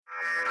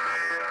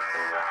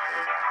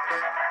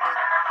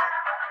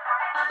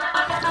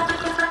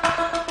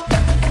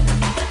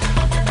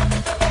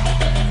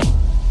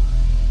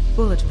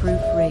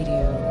Bulletproof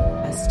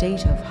Radio, a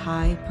state of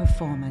high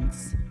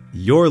performance.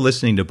 You're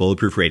listening to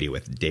Bulletproof Radio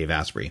with Dave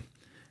Asprey.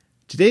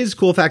 Today's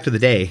cool fact of the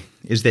day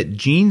is that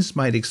genes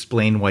might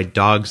explain why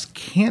dogs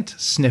can't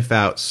sniff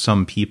out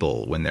some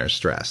people when they're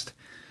stressed.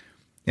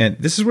 And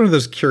this is one of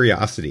those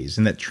curiosities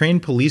in that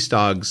trained police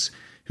dogs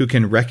who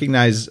can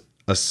recognize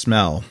a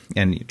smell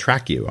and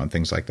track you on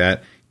things like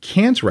that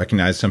can't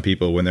recognize some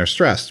people when they're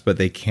stressed, but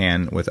they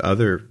can with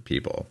other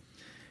people.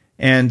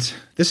 And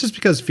this is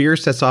because fear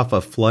sets off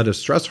a flood of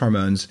stress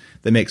hormones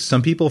that makes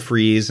some people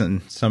freeze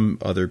and some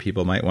other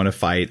people might want to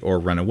fight or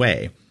run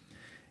away.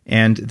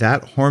 And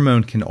that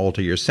hormone can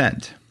alter your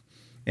scent.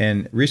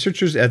 And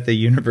researchers at the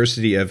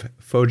University of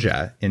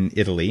Foggia in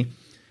Italy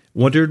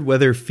wondered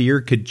whether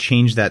fear could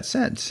change that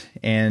scent.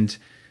 And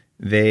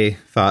they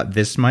thought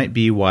this might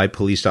be why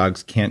police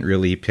dogs can't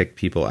really pick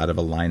people out of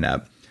a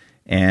lineup.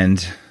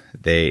 And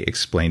they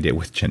explained it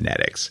with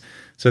genetics.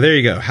 So there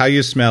you go. How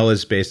you smell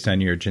is based on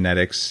your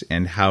genetics,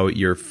 and how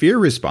your fear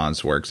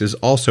response works is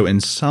also in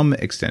some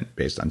extent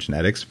based on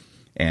genetics.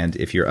 And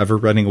if you're ever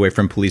running away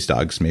from police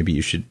dogs, maybe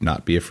you should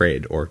not be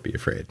afraid or be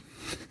afraid.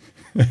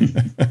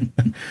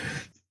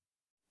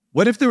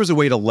 What if there was a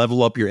way to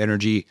level up your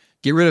energy,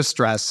 get rid of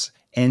stress,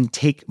 and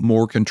take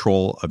more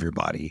control of your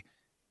body?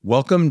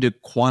 Welcome to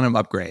Quantum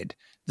Upgrade.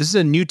 This is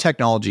a new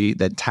technology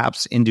that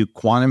taps into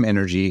quantum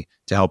energy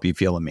to help you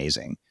feel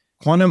amazing.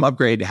 Quantum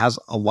Upgrade has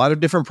a lot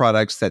of different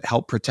products that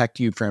help protect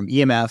you from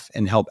EMF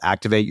and help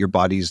activate your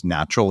body's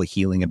natural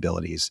healing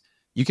abilities.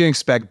 You can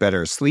expect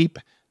better sleep,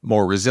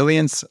 more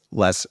resilience,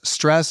 less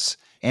stress,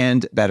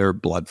 and better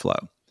blood flow.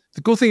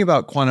 The cool thing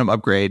about Quantum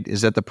Upgrade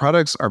is that the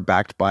products are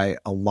backed by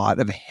a lot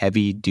of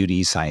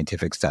heavy-duty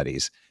scientific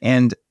studies,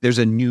 and there's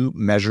a new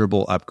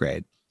measurable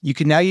upgrade. You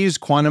can now use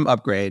Quantum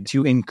Upgrade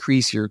to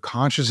increase your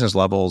consciousness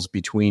levels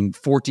between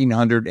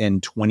 1,400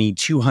 and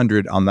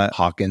 2,200 on the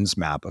Hawkins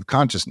map of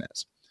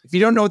consciousness. If you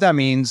don't know what that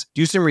means,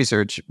 do some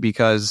research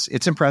because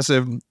it's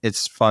impressive,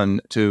 it's fun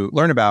to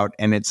learn about,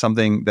 and it's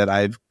something that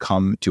I've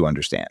come to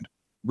understand.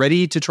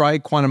 Ready to try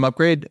Quantum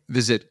Upgrade?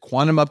 Visit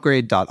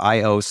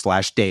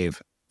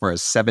quantumupgrade.io/Dave for a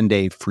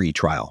 7-day free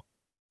trial.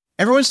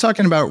 Everyone's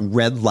talking about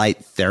red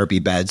light therapy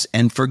beds,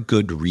 and for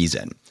good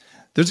reason.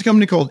 There's a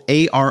company called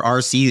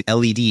ARRC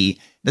LED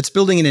that's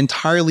building an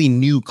entirely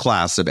new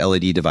class of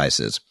LED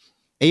devices.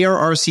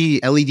 ARRC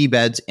LED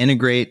beds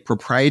integrate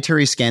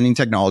proprietary scanning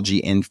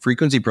technology and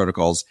frequency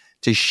protocols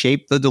to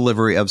shape the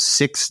delivery of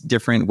 6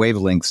 different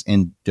wavelengths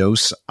in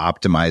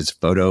dose-optimized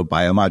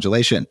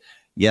photobiomodulation.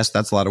 Yes,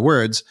 that's a lot of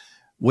words.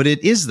 What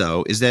it is,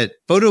 though, is that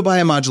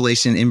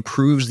photobiomodulation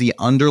improves the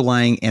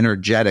underlying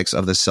energetics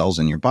of the cells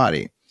in your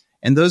body.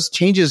 And those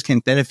changes can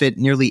benefit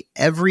nearly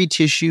every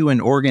tissue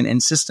and organ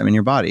and system in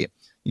your body.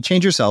 You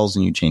change your cells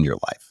and you change your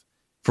life.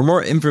 For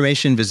more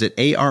information, visit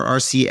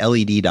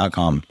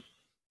arrcled.com.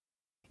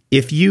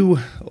 If you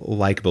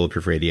like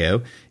Bulletproof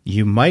Radio,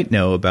 you might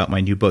know about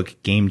my new book,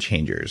 Game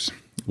Changers,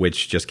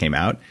 which just came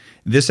out.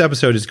 This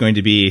episode is going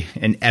to be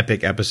an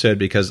epic episode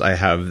because I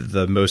have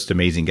the most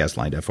amazing guest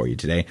lined up for you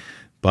today.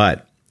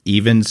 But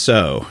even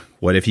so,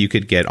 what if you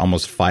could get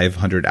almost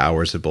 500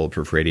 hours of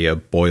Bulletproof Radio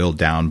boiled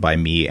down by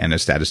me and a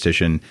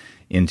statistician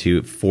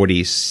into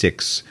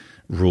 46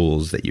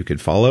 rules that you could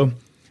follow?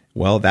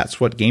 Well, that's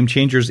what Game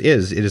Changers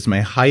is. It is my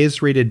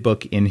highest rated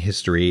book in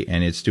history,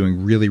 and it's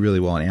doing really,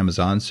 really well on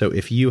Amazon. So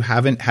if you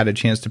haven't had a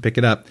chance to pick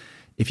it up,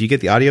 if you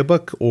get the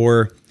audiobook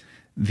or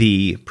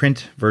the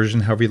print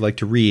version, however you'd like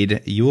to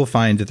read, you will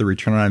find that the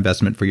return on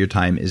investment for your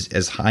time is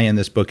as high in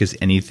this book as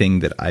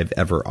anything that I've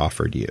ever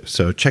offered you.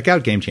 So check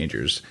out Game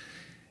Changers.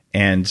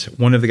 And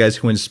one of the guys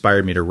who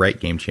inspired me to write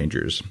Game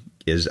Changers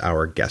is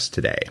our guest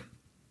today.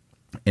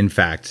 In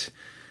fact,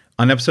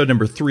 on episode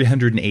number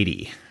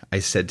 380, I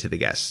said to the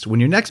guest,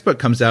 when your next book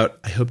comes out,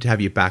 I hope to have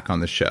you back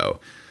on the show.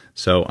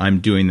 So I'm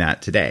doing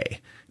that today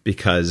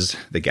because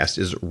the guest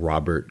is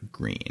Robert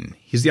Greene.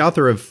 He's the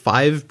author of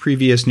 5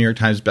 previous New York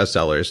Times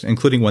bestsellers,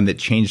 including one that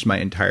changed my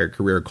entire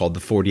career called The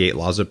 48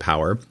 Laws of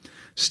Power,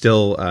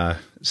 still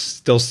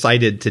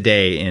cited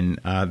today in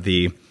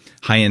the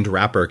high-end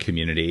rapper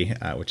community,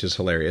 which is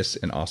hilarious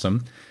and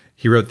awesome.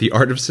 He wrote The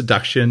Art of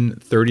Seduction,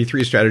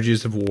 33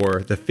 Strategies of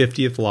War, The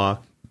 50th Law,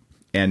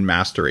 and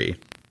Mastery.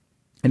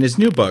 In his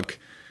new book,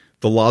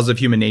 The Laws of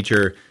Human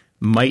Nature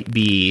might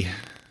be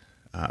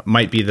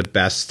the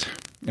best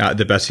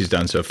he's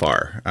done so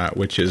far,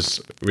 which is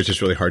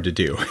really hard to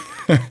do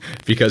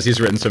because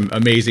he's written some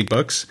amazing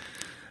books.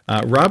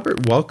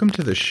 Robert, welcome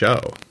to the show.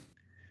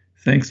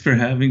 Thanks for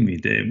having me,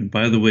 Dave. And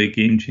by the way,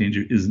 Game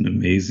Changer is an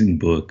amazing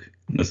book.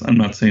 I'm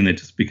not saying that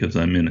just because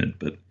I'm in it,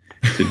 but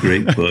it's a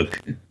great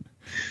book.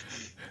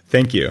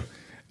 Thank you.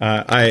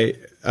 I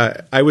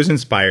was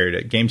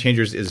inspired. Game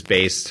Changers is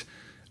based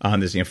on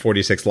this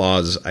 46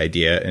 laws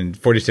idea, and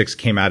 46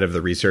 came out of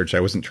the research. I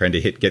wasn't trying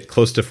to get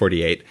close to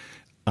 48.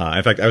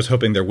 In fact, I was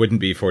hoping there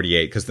wouldn't be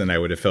 48 because then I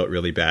would have felt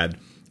really bad.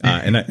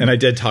 And I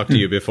did talk to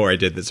you before I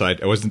did this, so I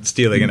wasn't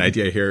stealing an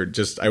idea here.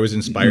 Just I was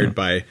inspired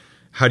by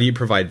how do you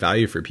provide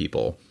value for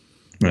people.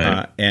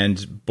 Right.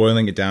 and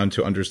boiling it down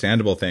to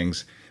understandable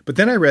things. But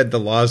then I read The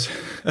Laws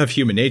of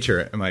Human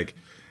Nature. I'm like,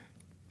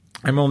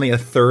 I'm only a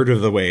third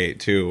of the way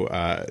to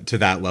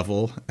that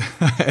level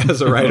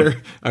as a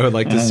writer, I would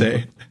like to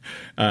say.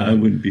 I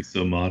wouldn't be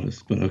so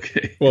modest, but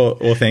okay. Well,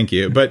 thank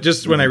you. But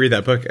just when I read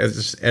that book, it's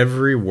just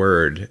every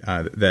word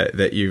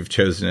that you've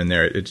chosen in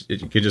there,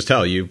 you could just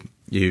tell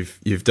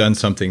you've done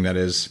something that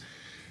is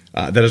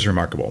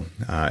remarkable.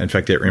 In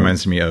fact, it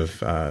reminds me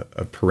of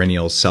A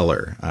Perennial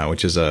Seller,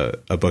 which is a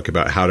book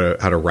about how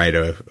to write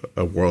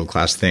a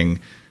world-class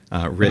thing,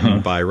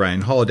 written by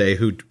Ryan Holiday,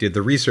 who did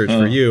the research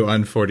for you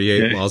on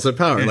 48 Laws of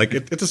Power. Like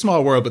it's a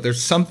small world, but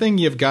there's something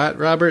you've got,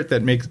 Robert,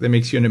 that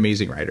makes you an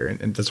amazing writer,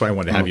 and that's why I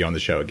wanted to have you on the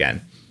show again.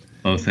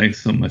 Oh,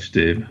 thanks so much,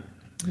 Dave.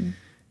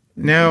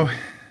 Now,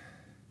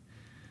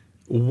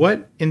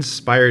 what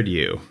inspired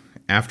you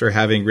after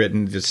having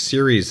written this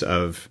series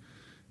of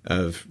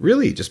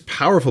really just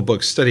powerful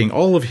books, studying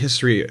all of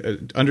history,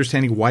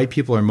 understanding why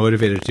people are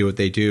motivated to do what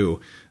they do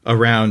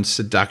around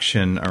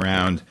seduction,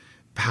 around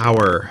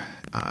power?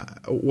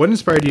 What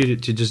inspired you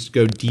to just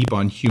go deep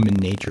on human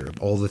nature of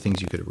all the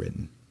things you could have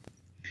written?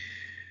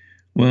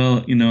 Well,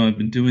 I've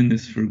been doing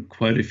this for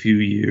quite a few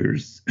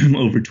years,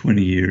 over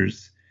 20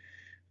 years.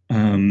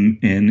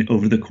 And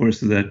over the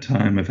course of that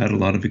time, I've had a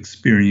lot of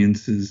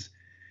experiences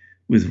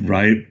with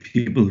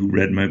people who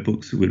read my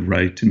books, who would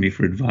write to me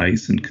for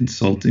advice and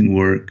consulting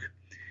work.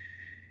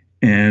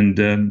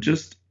 And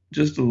just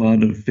a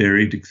lot of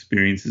varied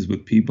experiences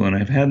with people. And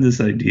I've had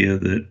this idea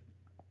that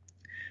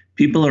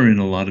people are in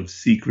a lot of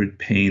secret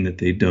pain that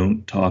they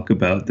don't talk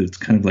about. That's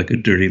kind of like a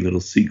dirty little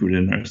secret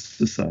in our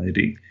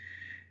society.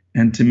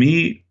 And to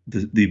me,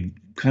 the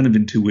kind of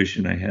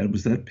intuition I had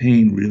was that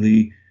pain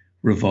really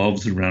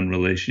revolves around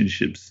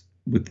relationships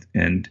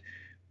and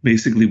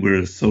basically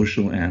we're a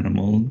social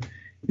animal.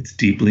 It's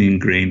deeply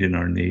ingrained in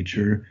our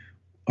nature.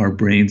 Our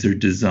brains are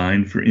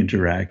designed for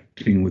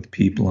interacting with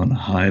people on a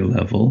high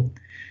level.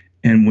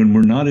 And when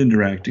we're not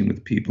interacting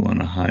with people on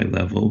a high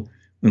level,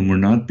 when we're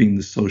not being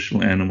the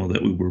social animal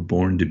that we were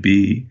born to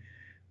be,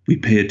 we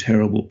pay a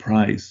terrible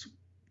price.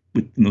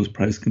 And those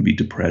prices can be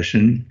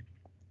depression,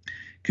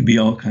 can be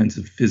all kinds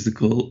of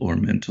physical or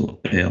mental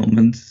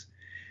ailments.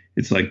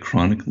 It's like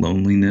chronic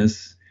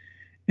loneliness.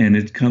 And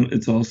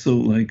it's also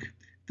like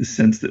the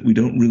sense that we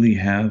don't really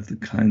have the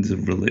kinds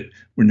of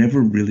we're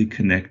never really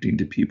connecting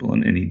to people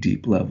on any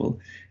deep level.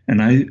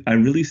 And I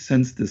really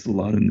sensed this a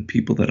lot in the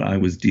people that I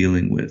was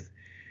dealing with.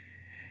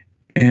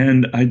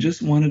 And I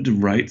just wanted to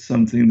write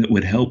something that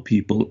would help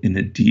people in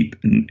a deep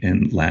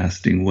and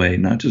lasting way,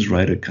 not just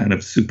write a kind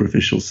of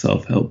superficial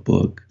self-help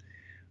book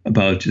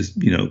about just,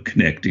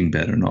 connecting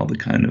better and all the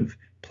kind of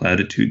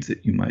platitudes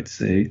that you might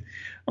say.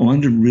 I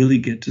wanted to really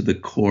get to the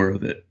core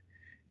of it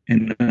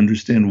and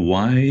understand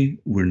why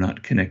we're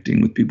not connecting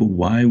with people,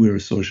 why we're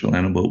a social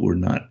animal, we're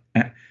not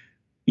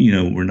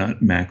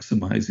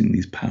maximizing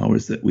these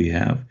powers that we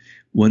have.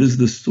 What is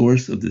the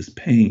source of this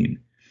pain?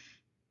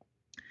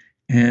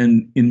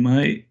 And in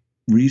my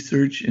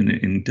research and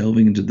in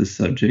delving into the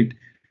subject,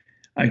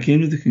 I came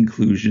to the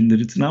conclusion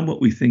that it's not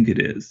what we think it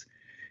is.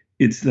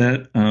 It's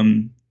that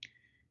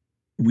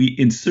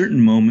in certain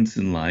moments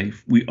in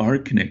life, we are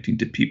connecting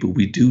to people.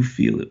 We do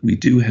feel it. We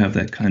do have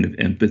that kind of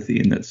empathy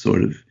and that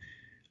sort of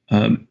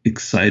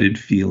excited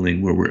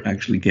feeling where we're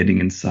actually getting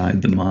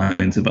inside the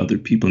minds of other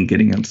people and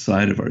getting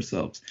outside of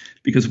ourselves,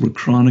 because we're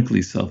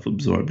chronically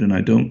self-absorbed. And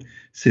I don't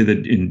say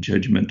that in a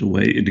judgmental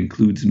way. It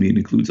includes me. It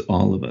includes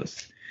all of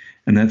us.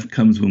 And that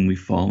comes when we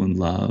fall in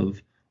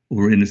love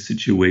or in a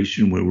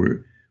situation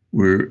where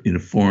we're in a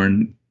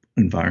foreign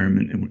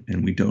environment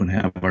and we don't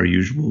have our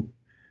usual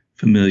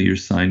familiar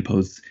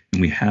signposts,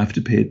 and we have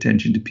to pay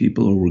attention to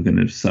people or we're going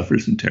to suffer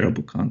some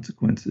terrible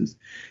consequences.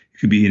 It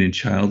could be in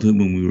childhood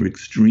when we were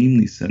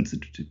extremely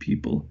sensitive to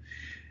people.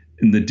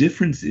 And the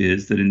difference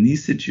is that in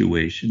these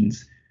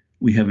situations,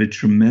 we have a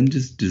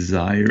tremendous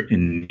desire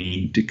and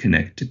need to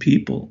connect to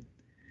people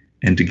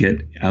and to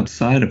get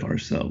outside of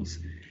ourselves.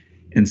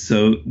 And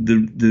so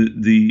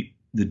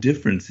the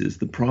difference is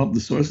the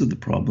source of the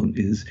problem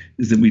is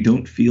that we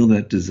don't feel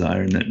that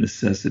desire and that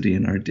necessity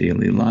in our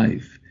daily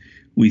life.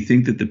 We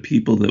think that the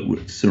people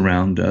that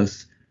surround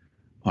us,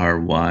 our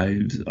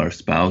wives, our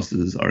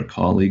spouses, our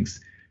colleagues,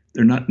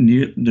 they're not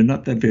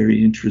that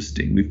very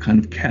interesting. We've kind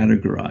of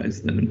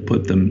categorized them and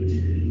put them,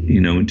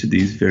 into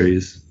these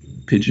various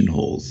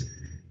pigeonholes.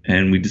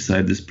 And we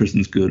decide this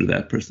person's good or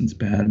that person's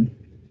bad.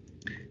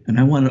 And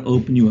I want to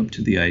open you up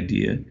to the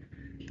idea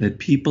that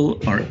people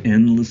are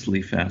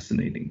endlessly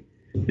fascinating,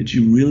 that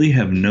you really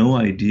have no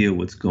idea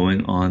what's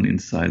going on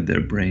inside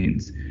their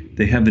brains.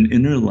 They have an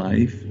inner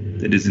life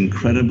that is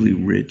incredibly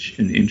rich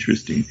and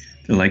interesting.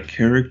 They're like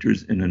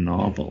characters in a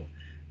novel.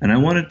 And I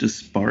wanted to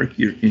spark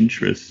your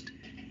interest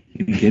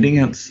in getting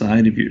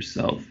outside of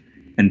yourself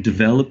and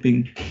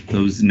developing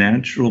those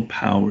natural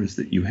powers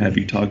that you have.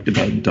 You talked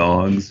about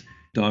dogs.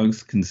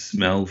 Dogs can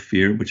smell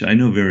fear, which I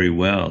know very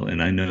well.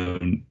 And I know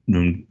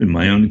in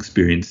my own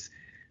experience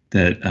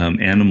that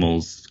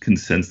animals can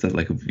sense that.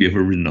 Like if you've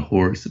ever ridden a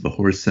horse, if a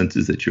horse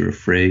senses that you're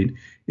afraid,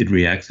 it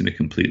reacts in a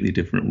completely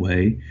different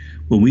way.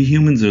 Well, we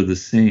humans are the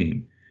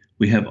same.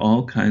 We have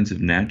all kinds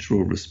of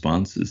natural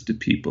responses to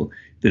people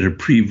that are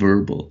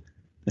pre-verbal,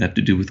 that have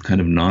to do with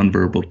kind of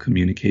nonverbal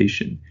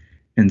communication.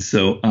 And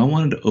so I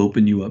wanted to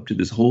open you up to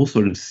this whole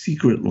sort of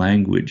secret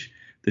language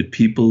that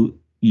people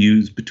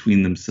use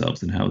between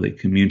themselves and how they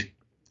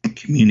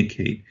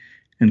communicate,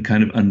 and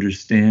kind of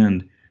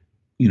understand,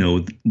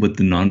 what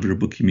the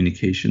nonverbal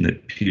communication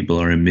that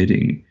people are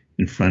emitting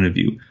in front of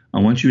you. I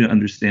want you to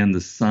understand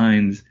the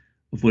signs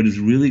of what is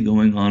really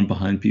going on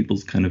behind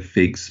people's kind of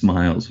fake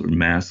smiles or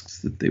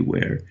masks that they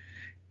wear,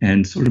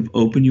 and sort of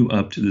open you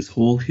up to this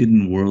whole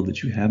hidden world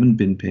that you haven't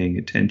been paying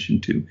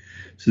attention to,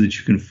 so that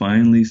you can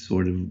finally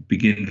sort of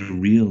begin to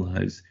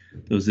realize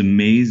those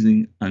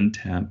amazing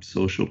untapped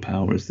social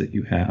powers that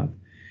you have.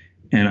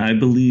 And I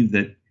believe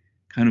that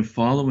kind of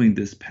following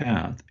this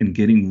path and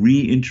getting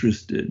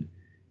reinterested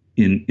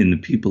in the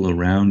people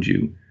around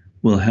you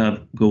will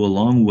go a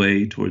long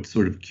way towards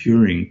sort of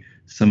curing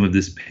some of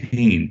this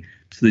pain,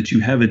 so that you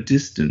have a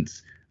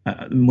distance.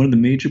 One of the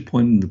major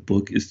points in the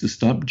book is to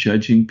stop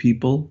judging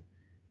people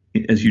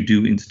as you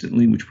do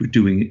instantly, which we're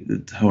doing.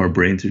 That's how our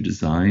brains are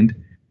designed.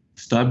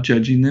 Stop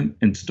judging them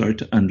and start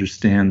to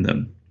understand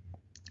them.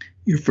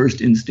 Your first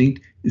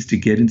instinct is to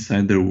get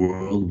inside their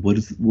world.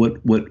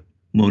 What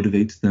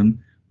motivates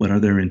them? What are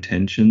their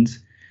intentions?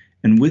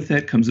 And with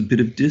that comes a bit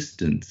of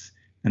distance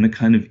and a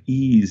kind of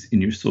ease in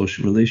your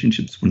social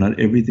relationships, where not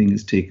everything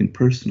is taken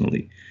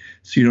personally.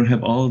 So you don't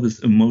have all of this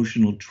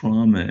emotional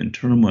trauma and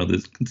turmoil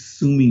that's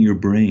consuming your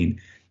brain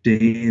day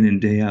in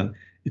and day out.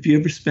 If you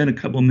ever spend a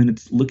couple of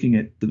minutes looking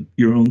at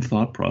your own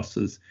thought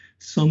process,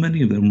 so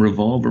many of them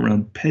revolve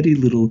around petty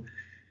little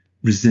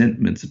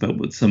resentments about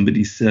what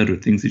somebody said, or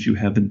things that you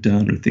haven't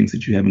done, or things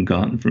that you haven't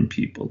gotten from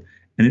people.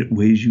 And it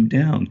weighs you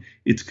down.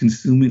 It's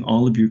consuming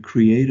all of your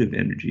creative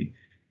energy.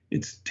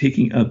 It's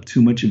taking up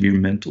too much of your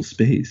mental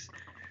space.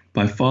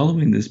 By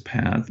following this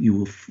path, you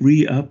will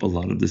free up a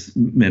lot of this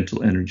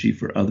mental energy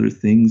for other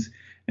things,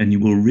 and you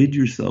will rid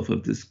yourself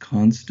of this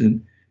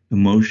constant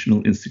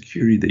emotional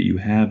insecurity that you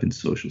have in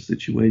social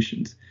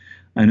situations.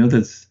 I know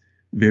that's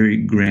very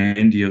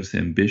grandiose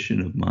ambition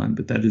of mine,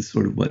 but that is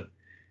sort of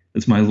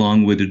it's my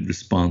long-winded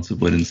response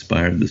of what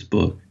inspired this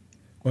book.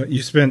 Well,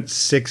 you spent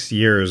 6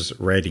 years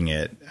writing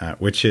it,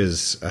 which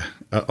is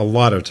a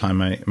lot of time.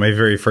 My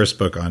very first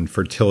book on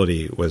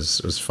fertility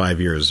was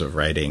 5 years of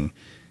writing.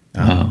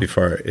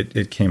 Before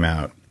it came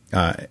out,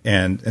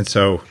 and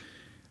so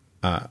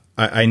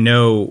I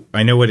know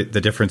what the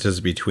difference is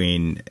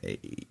between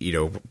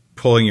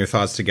pulling your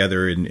thoughts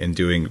together and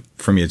doing.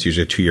 For me, it's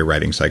usually a 2-year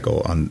writing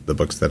cycle on the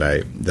books that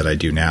I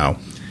do now,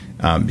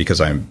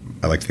 because I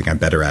like to think I'm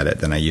better at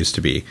it than I used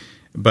to be.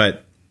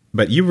 But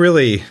you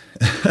really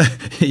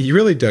you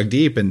really dug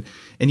deep, and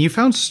you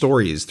found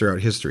stories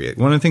throughout history.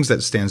 One of the things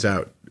that stands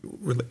out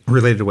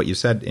related to what you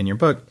said in your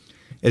book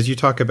is you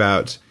talk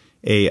about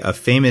a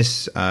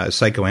famous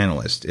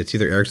psychoanalyst. It's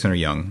either Erickson or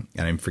Jung,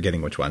 and I'm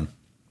forgetting which one,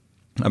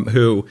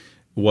 who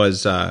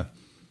was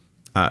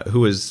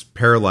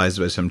paralyzed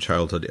by some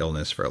childhood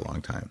illness for a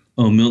long time.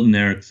 Oh, Milton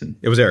Erickson.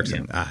 It was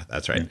Erickson. Yeah.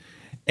 That's right. Yeah.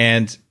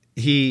 And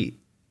he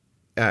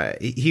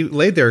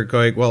laid there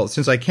going, well,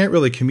 since I can't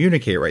really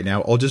communicate right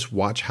now, I'll just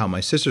watch how my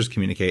sisters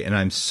communicate, and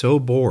I'm so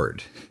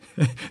bored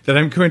that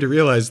I'm going to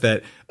realize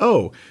that,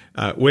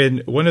 when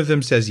one of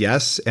them says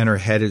yes and her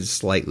head is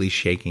slightly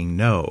shaking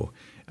no,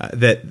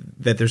 that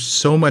there's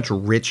so much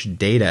rich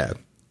data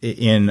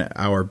in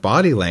our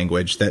body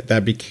language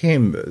that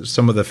became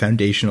some of the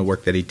foundational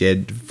work that he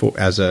did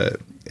as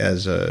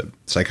a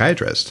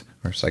psychiatrist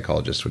or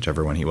psychologist,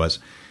 whichever one he was.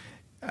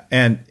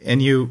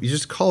 And you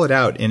just call it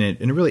out in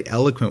a really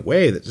eloquent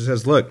way that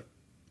says, look,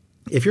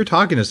 if you're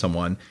talking to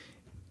someone,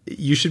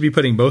 you should be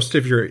putting most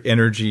of your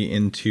energy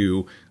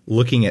into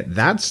looking at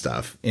that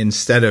stuff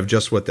instead of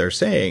just what they're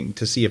saying,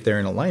 to see if they're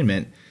in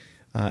alignment.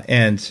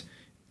 And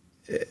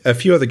a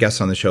few other guests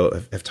on the show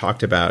have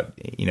talked about,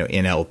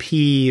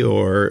 NLP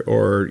or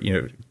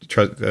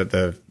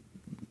the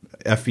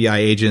FBI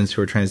agents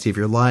who are trying to see if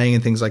you're lying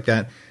and things like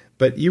that.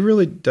 But you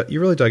really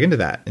dug into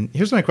that. And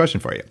here's my question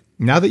for you.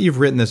 Now that you've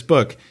written this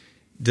book,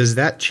 does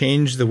that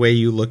change the way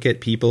you look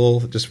at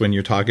people just when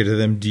you're talking to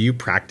them? Do you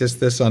practice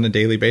this on a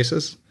daily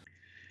basis?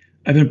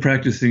 I've been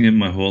practicing it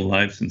my whole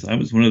life since I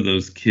was one of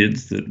those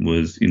kids that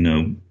was,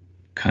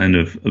 kind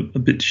of a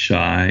bit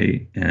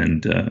shy,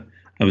 and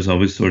I was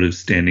always sort of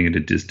standing at a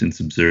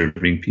distance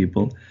observing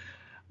people.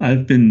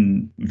 I've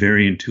been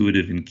very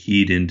intuitive and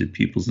keyed into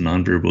people's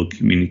nonverbal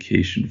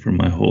communication for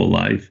my whole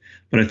life,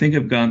 but I think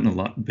I've gotten a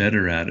lot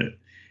better at it.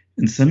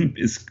 And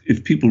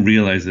if people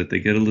realize that, they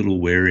get a little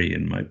wary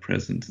in my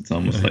presence. It's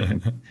almost like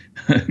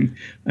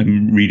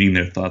I'm reading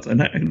their thoughts. I'm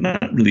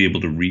not really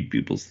able to read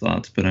people's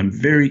thoughts, but I'm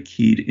very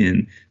keyed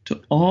in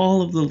to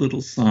all of the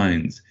little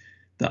signs,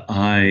 the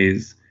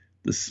eyes,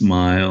 the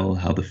smile,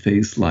 how the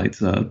face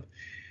lights up,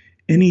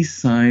 any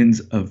signs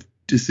of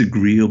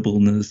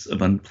disagreeableness,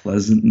 of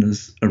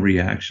unpleasantness, a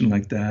reaction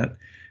like that.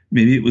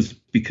 Maybe it was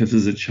because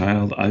as a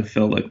child, I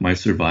felt like my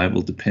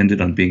survival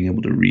depended on being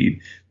able to read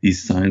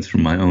these signs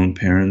from my own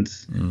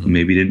parents, who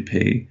maybe didn't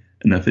pay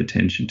enough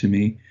attention to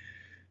me.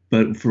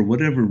 But for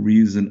whatever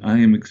reason, I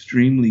am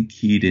extremely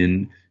keyed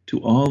in to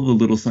all the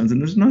little signs.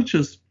 And there's not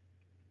just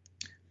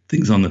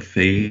things on the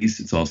face,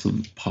 it's also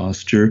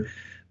posture,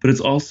 but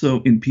it's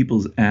also in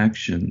people's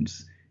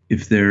actions.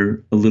 If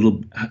they're a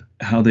little,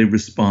 how they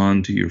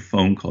respond to your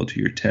phone call, to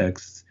your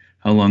texts,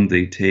 how long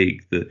they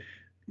take,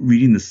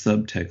 reading the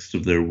subtext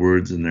of their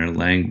words and their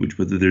language,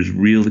 whether there's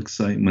real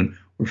excitement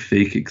or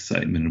fake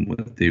excitement in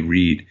what they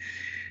read.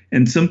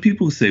 And some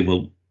people say,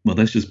 well,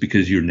 that's just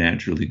because you're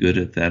naturally good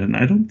at that. And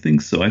I don't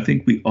think so. I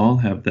think we all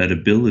have that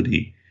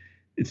ability.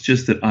 It's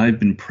just that I've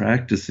been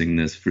practicing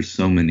this for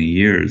so many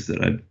years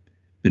that I've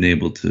been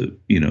able to,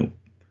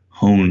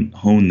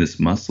 hone this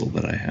muscle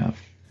that I have.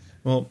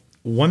 Well,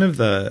 one of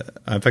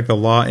in fact, the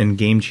law in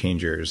Game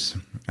Changers,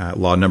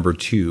 law number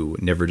 2,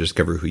 never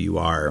discover who you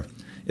are,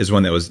 is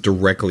one that was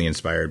directly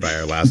inspired by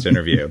our last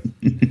interview.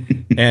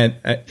 And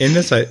in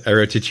this, I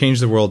wrote, to change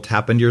the world,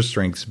 tap into your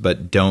strengths,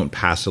 but don't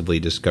passively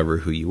discover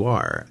who you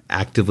are.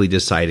 Actively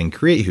decide and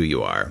create who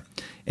you are.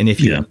 And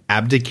if you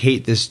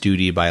abdicate this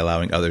duty by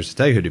allowing others to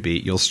tell you who to be,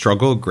 you'll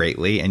struggle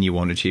greatly and you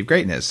won't achieve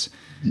greatness.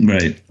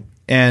 Right.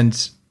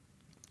 And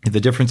the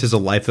difference is a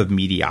life of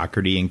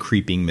mediocrity and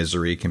creeping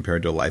misery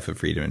compared to a life of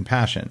freedom and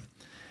passion.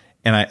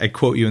 And I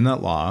quote you in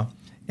that law.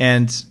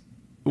 And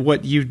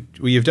what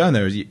you've done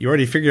there is you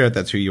already figured out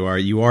that's who you are.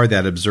 You are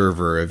that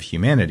observer of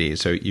humanity.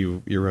 So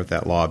you wrote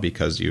that law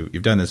because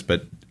you've done this.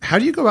 But how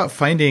do you go about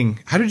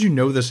how did you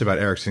know this about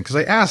Erickson? Because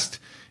I asked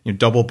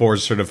double board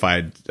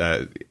certified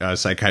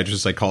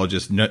psychiatrists,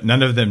 psychologists,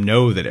 none of them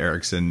know that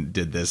Erickson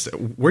did this.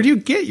 Where do you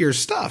get your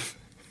stuff?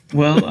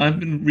 Well, I've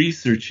been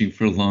researching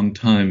for a long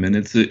time, and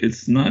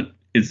it's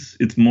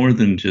more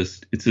than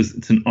just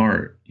it's an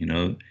art,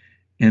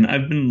 And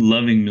I've been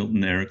loving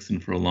Milton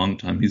Erickson for a long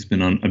time.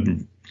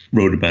 I've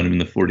wrote about him in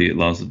the 48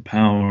 Laws of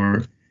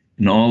Power.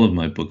 In all of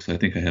my books, I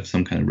think I have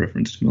some kind of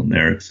reference to Milton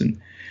Erickson,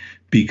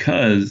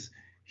 because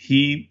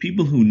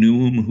people who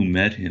knew him, who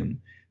met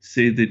him,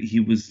 say that he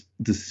was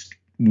this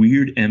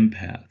weird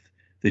empath,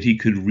 that he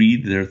could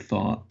read their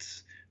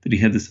thoughts, that he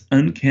had this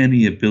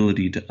uncanny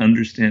ability to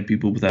understand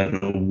people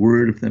without a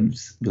word of them,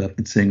 without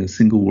them saying a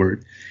single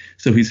word.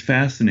 So he's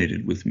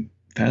fascinated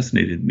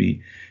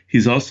me.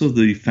 He's also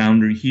the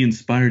founder. He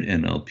inspired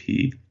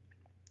NLP.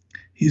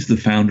 He's the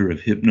founder of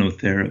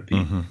hypnotherapy.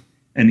 Uh-huh.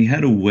 And he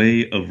had a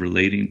way of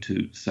relating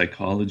to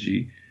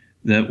psychology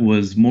that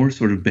was more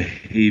sort of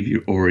behavior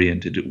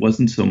oriented. It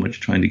wasn't so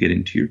much trying to get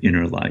into your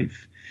inner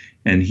life.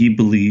 And he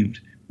believed,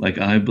 like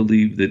I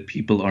believe, that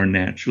people are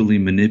naturally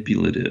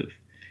manipulative,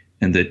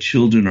 and that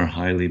children are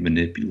highly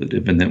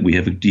manipulative, and that we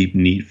have a deep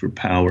need for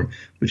power,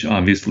 which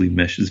obviously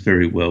meshes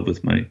very well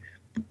with my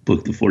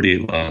book, The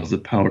 48 Laws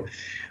of Power.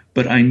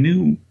 But I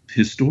knew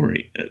his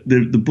story.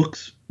 The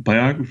books,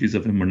 biographies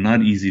of him, are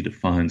not easy to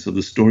find, so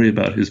the story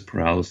about his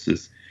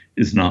paralysis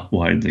is not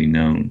widely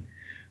known.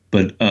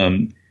 But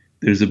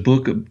there's a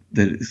book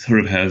that sort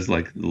of has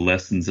like the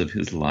lessons of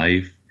his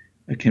life.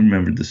 I can't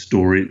remember the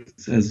story. It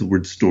has the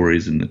word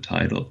stories in the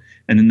title.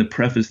 And in the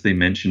preface, they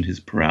mentioned his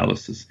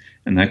paralysis.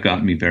 And that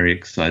got me very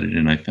excited.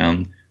 And I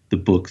found the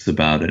books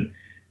about it.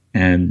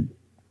 And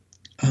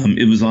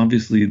it was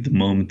obviously the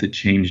moment that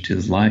changed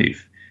his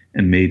life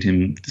and made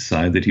him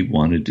decide that he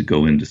wanted to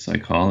go into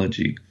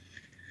psychology.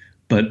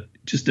 But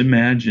just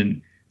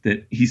imagine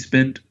that he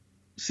spent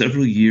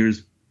several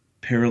years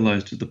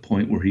paralyzed to the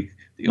point where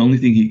the only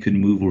thing he could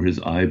move were his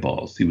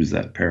eyeballs. He was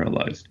that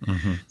paralyzed.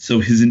 Mm-hmm. So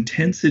his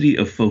intensity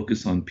of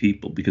focus on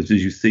people, because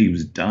as you say, he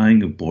was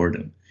dying of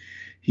boredom.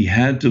 He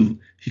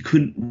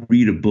couldn't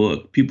read a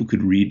book. People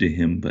could read to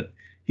him, but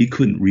he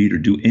couldn't read or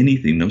do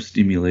anything, no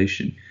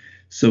stimulation.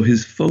 So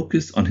his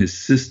focus on his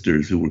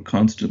sisters, who were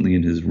constantly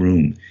in his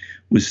room,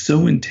 was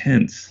so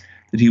intense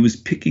that he was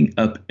picking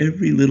up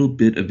every little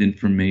bit of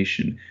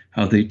information,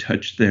 how they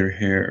touched their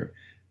hair,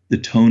 the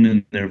tone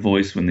in their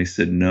voice when they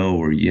said no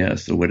or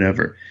yes or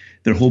whatever,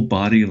 their whole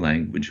body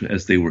language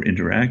as they were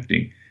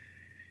interacting.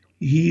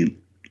 He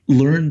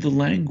learned the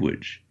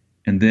language.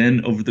 And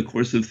then over the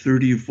course of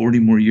 30 or 40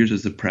 more years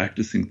as a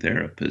practicing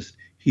therapist,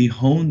 he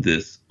honed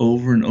this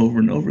over and over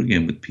and over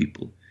again with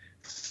people.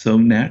 So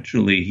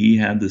naturally, he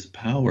had this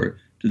power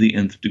to the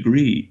nth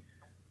degree.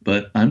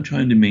 But I'm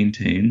trying to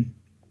maintain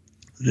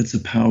that it's a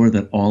power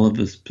that all of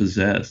us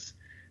possess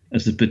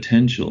as a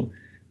potential,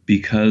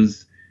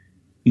 because,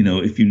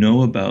 if you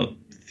know about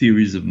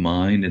theories of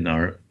mind and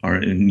our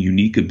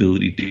unique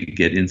ability to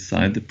get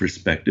inside the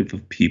perspective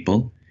of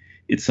people,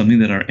 it's something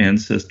that our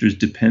ancestors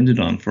depended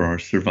on for our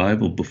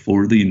survival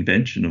before the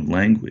invention of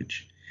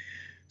language.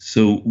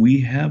 So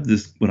we have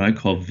this, what I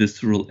call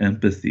visceral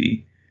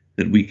empathy,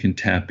 that we can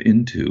tap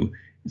into.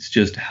 It's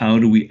just, how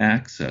do we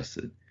access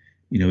it?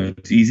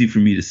 It's easy for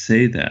me to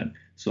say that.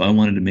 So I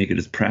wanted to make it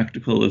as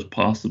practical as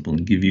possible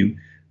and give you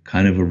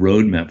kind of a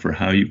roadmap for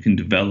how you can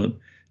develop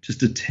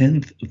just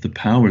 1/10 of the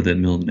power that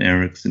Milton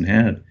Erickson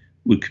had.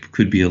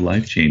 Could be a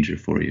life changer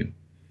for you.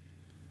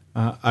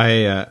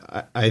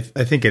 I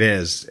think it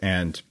is,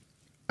 and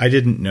I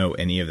didn't know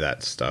any of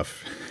that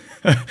stuff.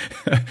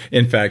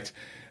 In fact,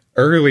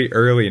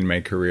 early in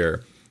my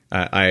career,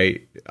 I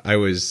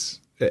was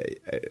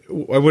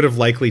I would have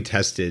likely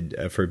tested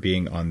for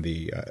being on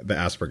the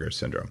Asperger's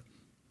syndrome.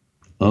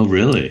 Oh,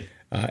 really?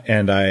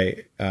 And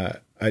I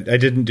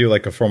didn't do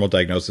like a formal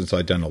diagnosis, so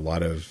I'd done a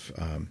lot of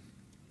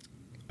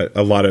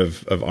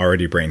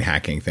already brain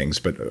hacking things,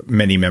 but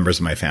many members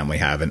of my family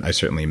have, and I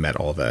certainly met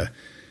all the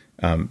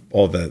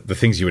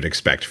things you would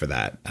expect for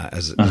that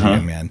as a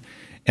young man.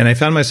 And I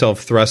found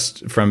myself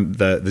thrust from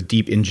the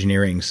deep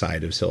engineering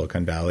side of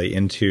Silicon Valley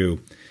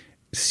into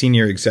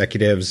senior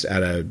executives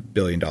at a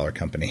billion-dollar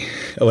company,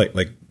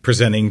 like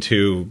presenting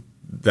to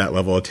that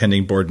level,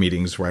 attending board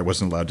meetings where I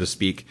wasn't allowed to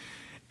speak.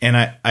 And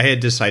I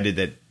had decided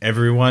that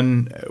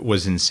everyone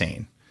was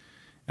insane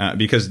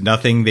because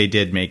nothing they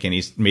did made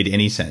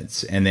any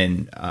sense. And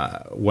then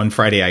one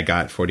Friday I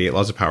got 48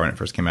 Laws of Power when it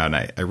first came out,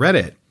 and I read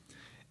it.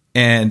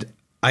 And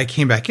I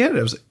came back in.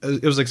 It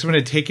was like someone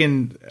had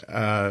taken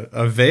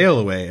a veil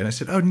away. And I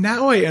said, oh,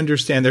 now I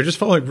understand. They're just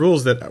following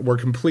rules that were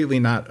completely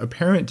not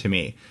apparent to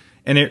me.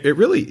 And it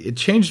really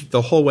changed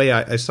the whole way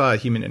I saw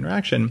human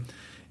interaction.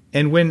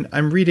 And when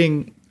I'm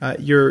reading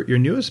your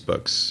newest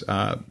books,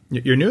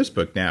 your newest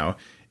book now,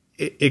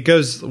 it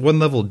goes one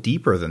level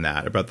deeper than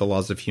that about the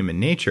laws of human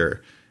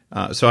nature.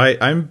 So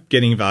I'm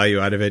getting value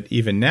out of it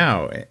even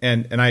now.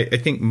 And I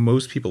think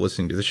most people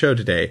listening to the show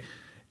today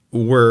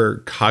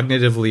were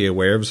cognitively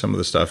aware of some of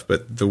the stuff,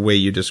 but the way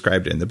you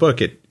described it in the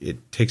book,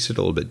 it takes it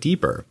a little bit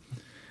deeper.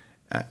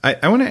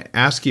 I want to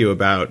ask you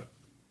about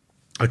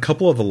a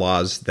couple of the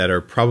laws that are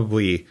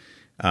probably,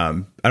 I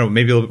don't know,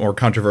 maybe a little bit more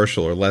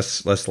controversial or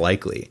less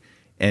likely.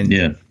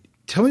 And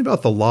tell me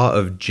about the law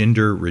of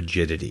gender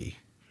rigidity.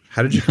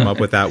 How did you come up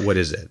with that? What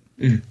is it?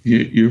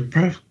 You're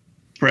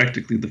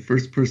practically the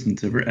first person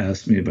to ever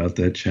ask me about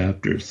that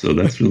chapter. So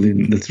that's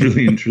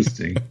really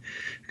interesting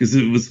because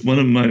it was one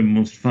of my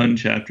most fun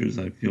chapters.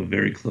 I feel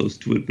very close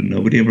to it, but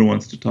nobody ever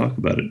wants to talk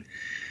about it.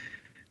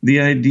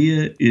 The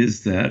idea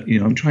is that,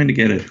 I'm trying to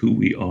get at who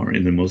we are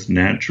in the most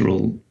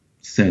natural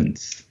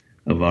sense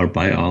of our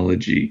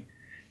biology.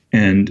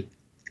 And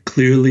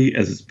clearly,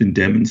 as it's been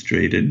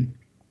demonstrated,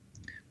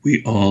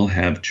 we all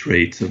have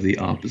traits of the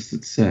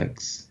opposite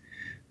sex.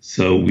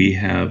 So we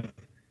have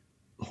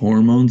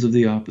hormones of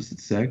the opposite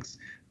sex,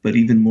 but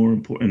even more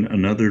important,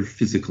 and other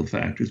physical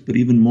factors, but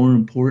even more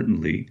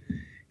importantly,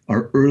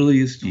 our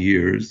earliest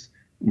years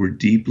were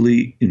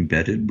deeply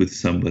embedded with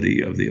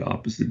somebody of the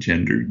opposite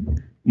gender,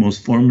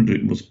 most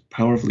formative, most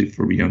powerfully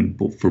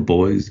for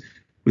boys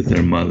with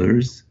their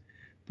mothers,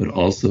 but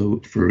also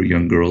for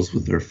young girls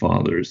with their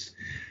fathers.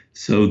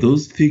 So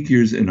those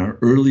figures in our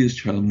earliest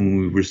childhood, when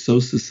we were so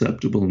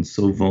susceptible and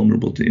so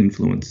vulnerable to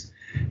influence,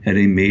 had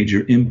a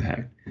major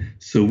impact.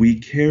 So we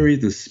carry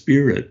the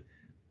spirit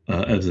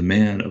as a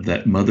man of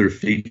that mother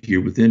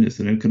figure within us,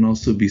 and it can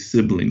also be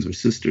siblings or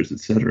sisters,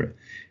 etc.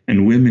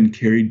 And women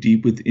carry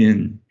deep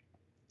within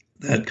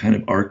that kind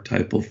of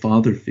archetypal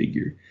father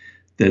figure.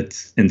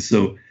 And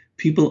so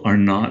people are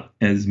not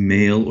as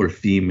male or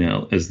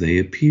female as they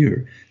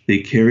appear. They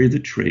carry the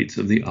traits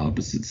of the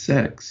opposite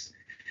sex.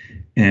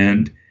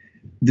 And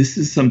this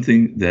is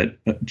something that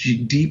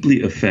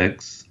deeply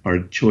affects our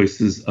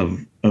choices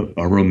of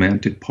our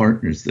romantic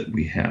partners that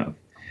we have.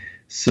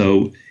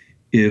 So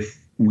if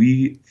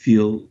we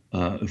feel,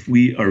 if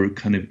we are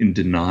kind of in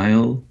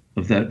denial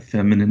of that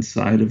feminine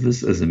side of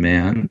us as a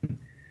man,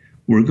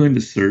 we're going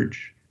to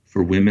search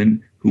for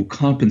women who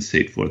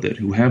compensate for that,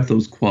 who have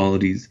those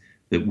qualities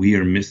that we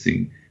are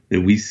missing,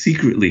 that we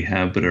secretly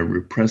have but are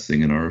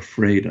repressing and are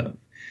afraid of.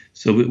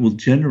 So it will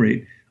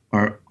generate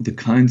the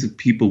kinds of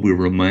people we're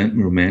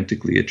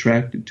romantically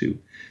attracted to.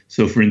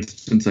 So, for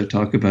instance, I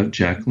talk about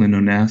Jacqueline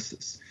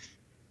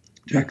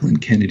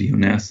Kennedy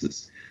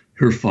Onassis.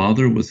 Her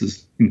father was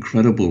this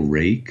incredible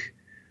rake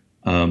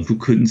who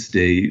couldn't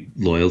stay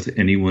loyal to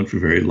anyone for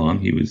very long.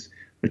 He was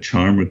a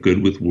charmer,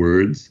 good with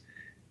words,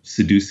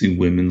 seducing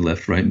women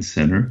left, right, and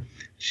center.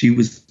 She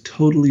was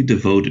totally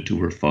devoted to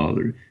her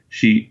father.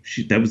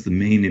 That was the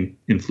main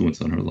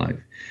influence on her life.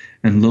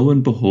 And lo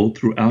and behold,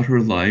 throughout her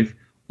life,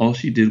 all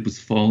she did was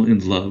fall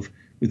in love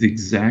with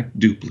exact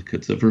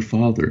duplicates of her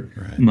father,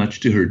 right,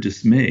 much to her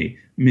dismay,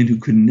 men who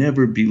could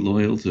never be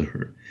loyal to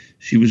her.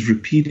 She was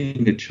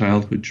repeating a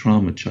childhood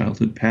trauma,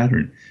 childhood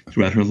pattern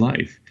throughout her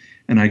life.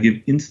 And I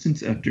give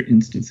instance after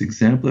instance,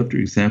 example after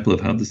example of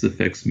how this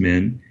affects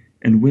men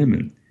and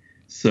women.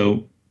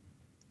 So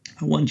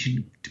I want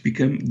you to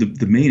become,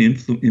 the main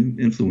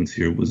influence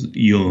here was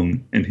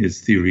Jung and his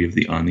theory of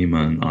the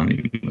anima and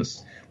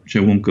animus, which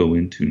I won't go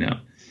into now.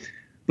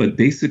 But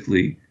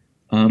basically,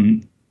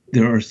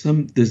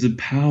 there's a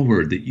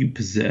power that you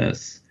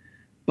possess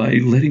by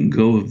letting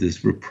go of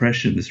this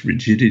repression, this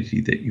rigidity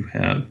that you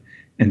have,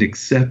 and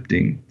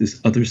accepting this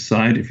other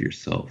side of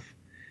yourself.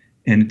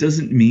 And it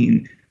doesn't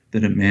mean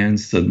that a man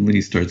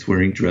suddenly starts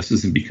wearing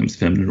dresses and becomes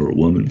feminine, or a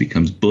woman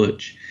becomes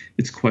butch.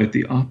 It's quite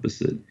the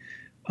opposite.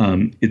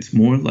 It's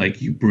more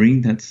like you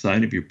bring that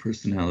side of your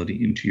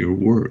personality into your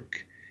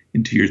work,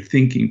 into your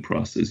thinking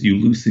process. You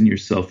loosen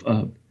yourself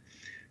up.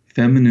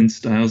 Feminine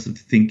styles of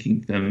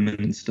thinking,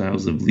 feminine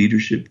styles of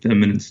leadership,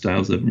 feminine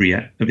styles of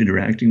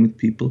interacting with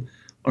people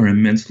are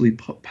immensely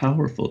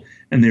powerful,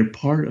 and they're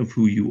part of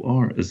who you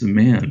are as a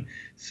man.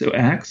 So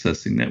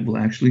accessing that will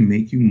actually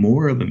make you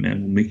more of a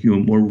man, will make you a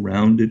more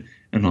rounded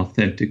and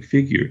authentic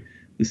figure.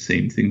 The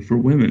same thing for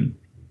women.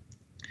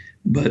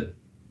 But,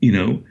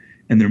 and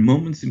there are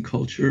moments in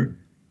culture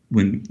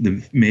when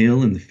the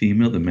male and the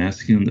female, the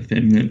masculine and the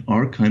feminine,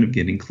 are kind of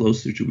getting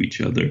closer to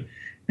each other.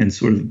 And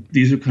sort of,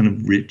 these are kind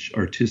of rich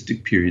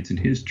artistic periods in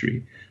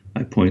history.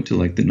 I point to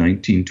like the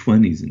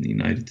 1920s in the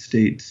United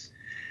States.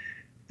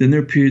 Then there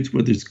are periods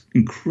where there's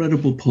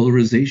incredible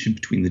polarization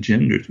between the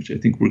genders, which I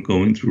think we're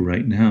going through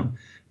right now,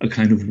 a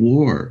kind of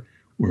war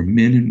where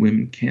men and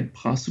women can't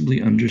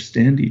possibly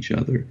understand each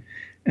other.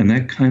 And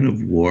that kind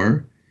of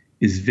war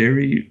has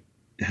very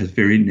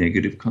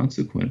negative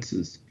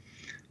consequences,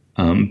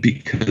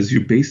 because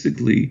you're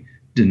basically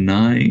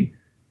denying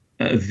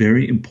a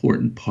very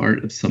important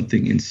part of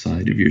something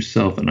inside of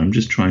yourself. And I'm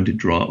just trying to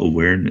draw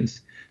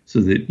awareness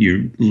so that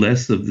you're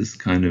less of this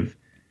kind of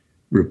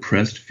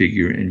repressed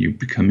figure and you're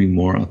becoming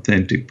more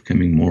authentic,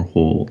 becoming more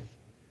whole.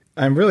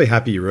 I'm really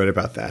happy you wrote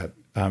about that,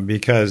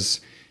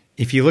 because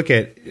if you look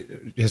at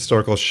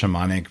historical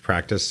shamanic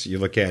practice, you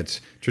look at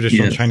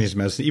traditional Chinese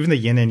medicine, even the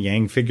yin and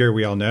yang figure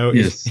we all know,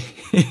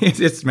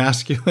 it's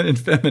masculine and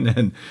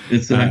feminine.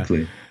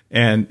 Exactly.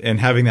 And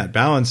having that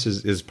balance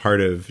is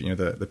part of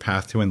the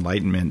path to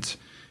enlightenment.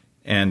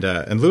 And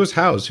Lewis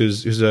Howes,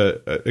 who's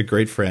a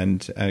great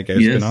friend, a guy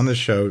who's been on this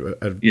show.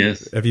 Have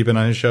you been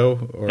on his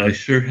show? Or? I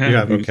sure have. You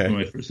have? Okay.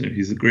 My first name.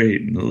 He's a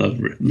great, and I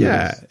love it.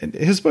 Yeah, and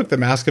his book, The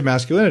Mask of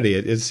Masculinity,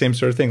 it's the same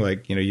sort of thing.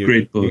 Like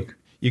great book.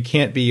 You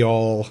can't be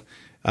all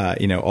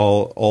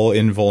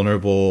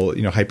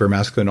invulnerable, hyper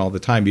masculine all the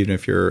time, even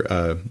if you're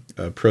a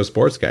pro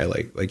sports guy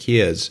like he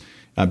is,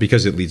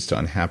 because it leads to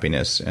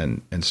unhappiness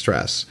and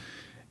stress.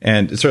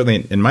 And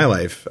certainly in my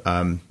life,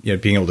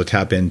 being able to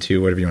tap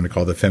into whatever you want to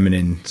call the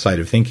feminine side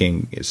of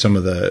thinking, some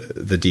of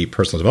the deep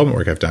personal development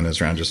work I've done is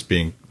around just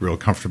being real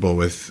comfortable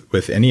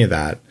with any of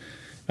that,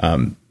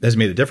 has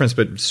made a difference.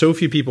 But so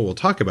few people will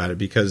talk about it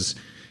because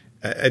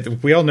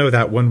we all know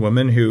that one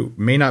woman who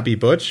may not be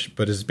butch,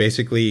 but is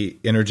basically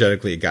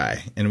energetically a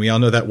guy. And we all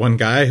know that one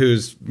guy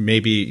who's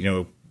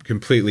maybe,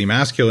 completely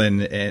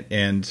masculine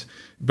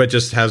but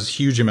just has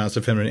huge amounts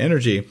of feminine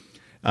energy.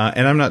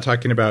 And I'm not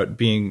talking about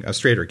being a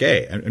straight or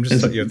gay. I'm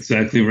just That's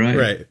exactly right.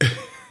 Right.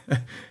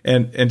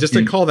 and just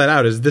to call that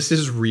out as this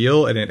is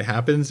real and it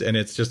happens and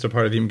it's just a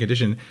part of the human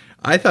condition.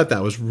 I thought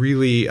that was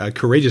really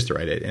courageous to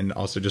write it and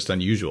also just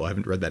unusual. I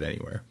haven't read that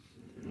anywhere.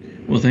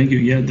 Well, thank you.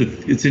 Yeah,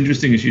 it's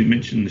interesting as you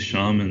mentioned the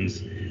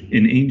shamans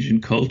in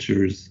ancient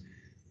cultures,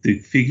 the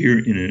figure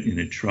in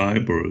a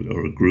tribe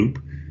or a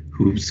group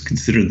who's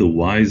considered the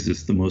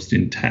wisest, the most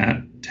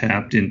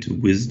tapped into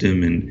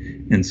wisdom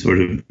and sort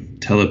of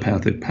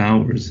telepathic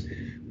powers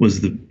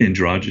was the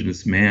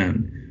androgynous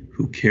man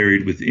who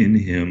carried within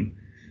him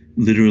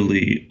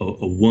literally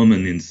a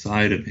woman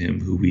inside of him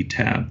who he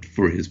tapped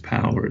for his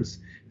powers,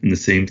 and the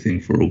same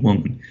thing for a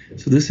woman.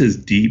 So this has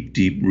deep,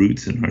 deep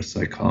roots in our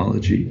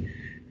psychology.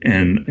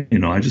 And,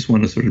 I just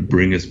want to sort of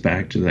bring us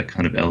back to that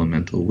kind of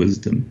elemental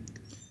wisdom.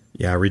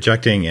 Yeah,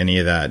 rejecting any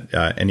of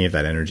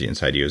that energy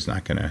inside you is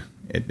not going to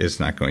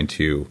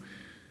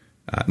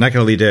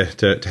lead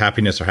to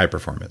happiness or high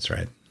performance,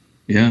 right?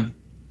 Yeah,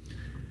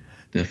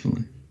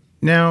 definitely.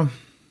 Now,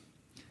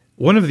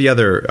 one of the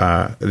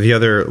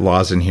other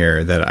laws in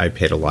here that I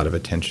paid a lot of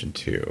attention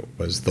to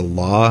was the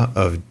law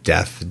of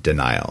death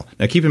denial.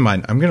 Now, keep in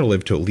mind, I'm going to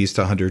live to at least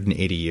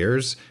 180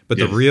 years, but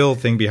the real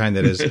thing behind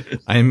that is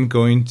I'm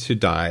going to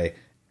die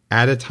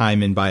at a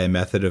time and by a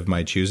method of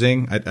my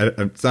choosing.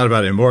 It's not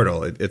about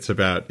immortal. It's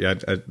about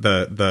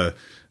the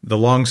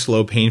long,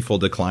 slow, painful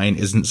decline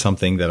isn't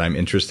something that I'm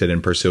interested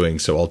in pursuing,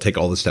 so I'll take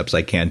all the steps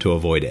I can to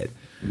avoid it.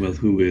 Well,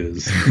 who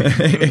is?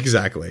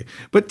 Exactly.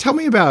 But tell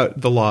me about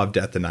the law of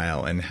death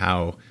denial and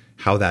how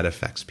that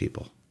affects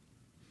people.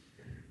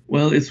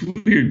 Well, it's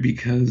weird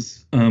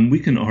because we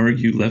can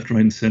argue left,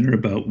 right, and center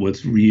about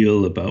what's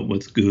real, about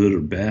what's good or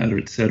bad, or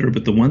et cetera.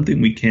 But the one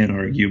thing we can't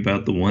argue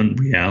about, the one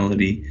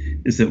reality,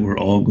 is that we're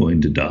all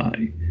going to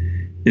die.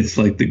 It's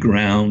like the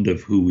ground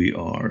of who we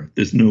are.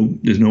 There's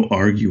no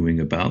arguing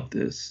about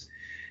this.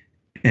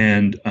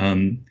 And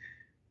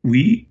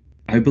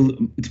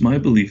it's my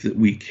belief that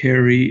we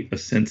carry a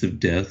sense of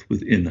death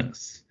within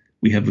us.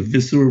 We have a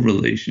visceral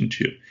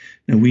relationship.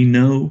 Now, we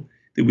know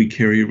that we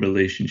carry a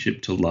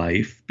relationship to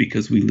life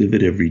because we live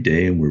it every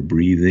day and we're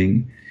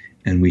breathing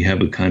and we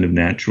have a kind of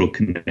natural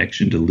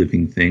connection to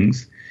living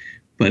things.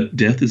 But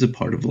death is a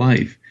part of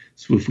life.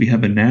 So if we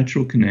have a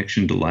natural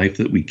connection to life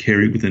that we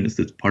carry within us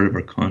that's part of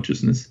our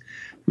consciousness,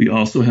 we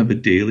also have a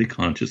daily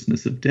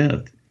consciousness of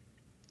death.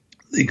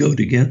 They go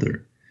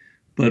together.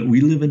 But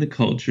we live in a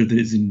culture that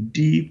is in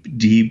deep,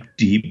 deep,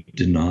 deep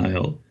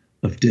denial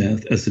of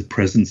death as a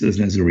presence,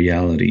 as a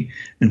reality.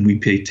 And we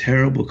pay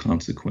terrible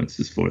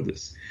consequences for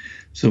this.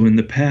 So in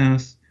the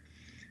past,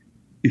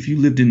 if you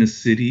lived in a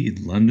city,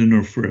 in London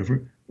or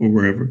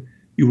wherever,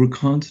 you were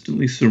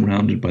constantly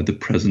surrounded by the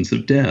presence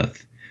of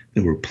death.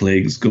 There were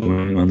plagues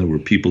going on. There were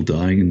people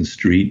dying in the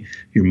street.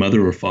 Your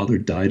mother or father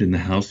died in the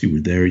house. You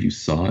were there. You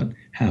saw it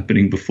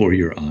happening before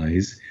your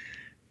eyes.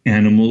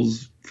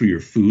 Animals for your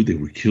food, they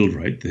were killed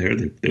right there.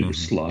 They were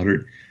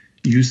slaughtered.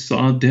 You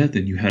saw death,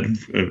 and you had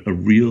a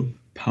real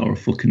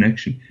powerful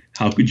connection.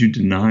 How could you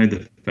deny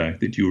the fact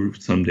that you were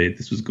someday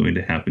this was going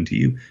to happen to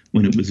you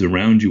when it was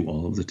around you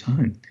all of the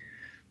time?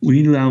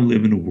 We now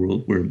live in a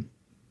world where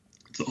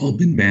it's all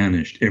been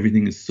banished.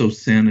 Everything is so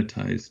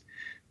sanitized.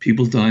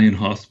 People die in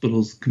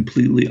hospitals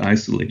completely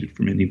isolated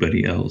from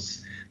anybody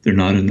else. They're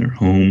not in their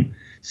home.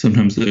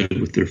 Sometimes they're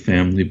with their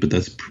family, but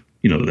that's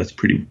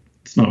pretty,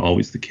 it's not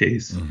always the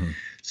case.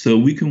 So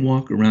we can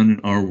walk around in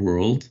our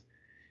world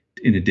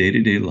in a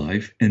day-to-day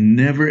life and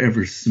never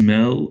ever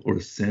smell or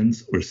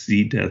sense or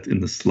see death in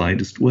the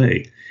slightest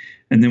way.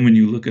 And then when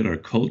you look at our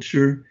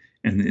culture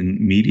and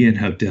in media and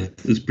how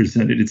death is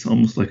presented, it's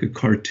almost like a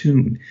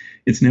cartoon.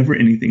 It's never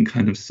anything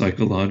kind of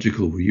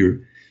psychological where you're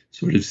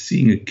sort of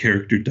seeing a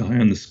character die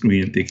on the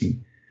screen and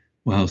thinking,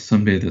 wow,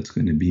 someday that's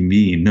going to be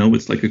me. No,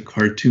 it's like a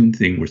cartoon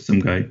thing where some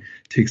guy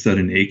takes out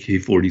an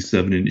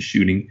AK-47 and is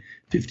shooting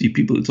 50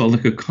 people. It's all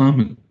like a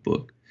comic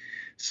book.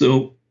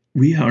 So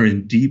we are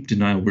in deep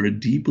denial. We're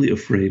deeply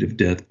afraid of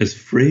death, as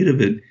afraid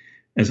of it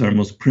as our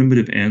most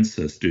primitive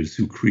ancestors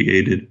who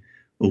created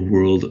a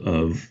world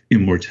of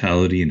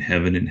immortality and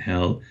heaven and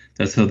hell.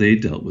 That's how they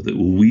dealt with it.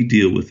 Well, we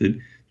deal with it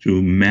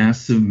through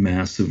massive,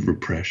 massive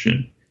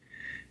repression.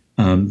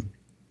 And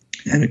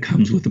it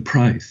comes with a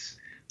price.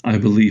 I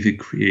believe it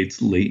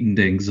creates latent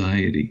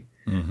anxiety.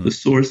 The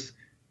source,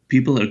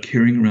 people are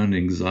carrying around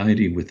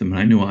anxiety with them,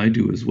 and I know I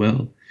do as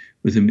well,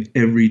 with them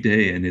every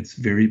day, and it's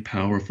a very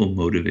powerful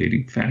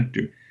motivating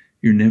factor.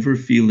 You're never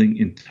feeling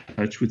in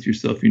touch with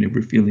yourself. You're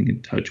never feeling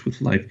in touch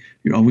with life.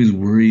 You're always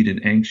worried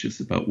and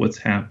anxious about what's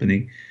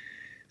happening.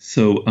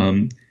 So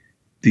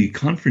the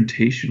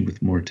confrontation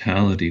with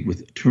mortality,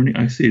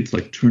 I say it's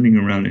like turning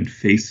around and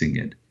facing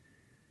it.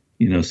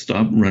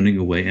 Stop running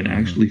away and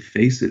actually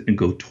face it and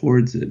go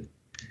towards it,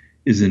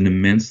 is an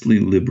immensely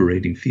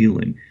liberating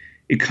feeling.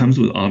 It comes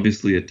with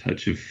obviously a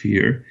touch of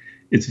fear.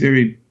 It's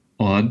very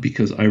odd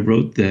because I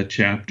wrote that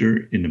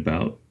chapter in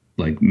about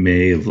like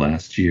May of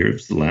last year.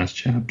 It's the last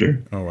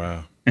chapter. Oh,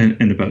 wow.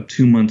 And about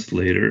 2 months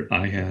later,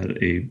 I had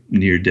a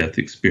near-death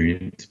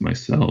experience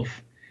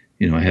myself.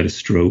 I had a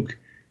stroke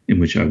in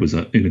which I was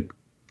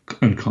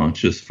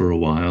unconscious for a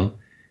while.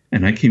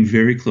 And I came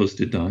very close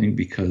to dying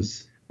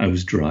because I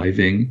was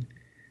driving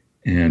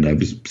and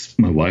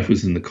my wife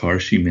was in the car.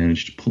 She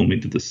managed to pull me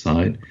to the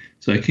side.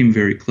 So I came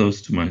very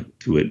close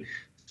to it.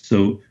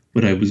 So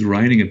what I was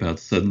writing about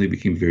suddenly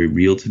became very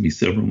real to me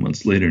several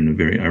months later in a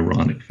very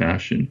ironic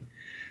fashion.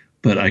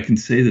 But I can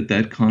say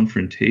that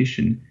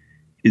confrontation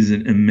is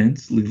an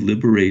immensely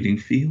liberating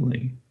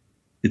feeling.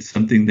 It's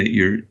something that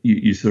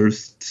you sort of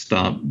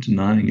stop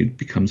denying. It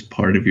becomes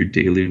part of your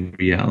daily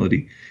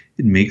reality.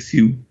 It makes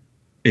you,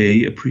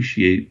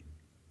 appreciate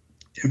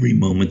every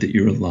moment that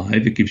you're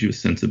alive. It gives you a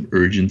sense of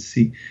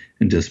urgency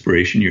and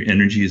desperation. Your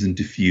energy isn't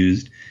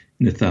diffused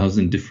in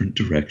 1,000 different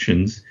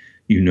directions.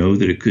 You know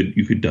that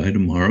you could die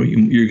tomorrow.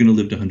 You're going to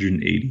live to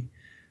 180,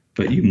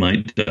 but you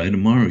might die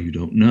tomorrow. You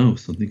don't know.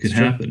 Something could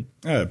happen.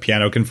 A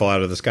piano can fall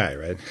out of the sky,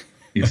 right?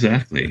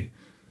 Exactly.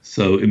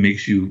 So it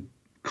makes you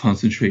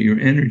concentrate your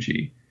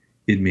energy.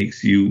 It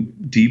makes you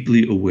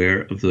deeply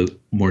aware of the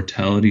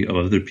mortality of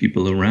other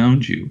people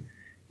around you.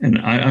 And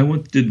I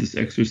once did this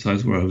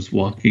exercise where I was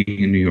walking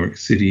in New York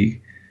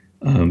City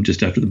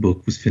just after the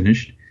book was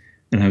finished,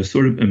 and I was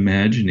sort of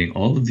imagining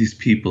all of these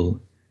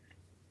people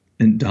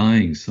and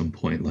dying some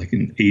point, like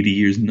in 80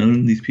 years, none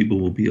of these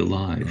people will be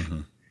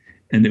alive.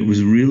 And it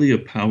was really a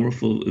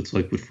powerful, it's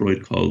like what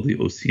Freud called the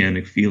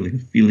oceanic feeling, a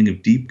feeling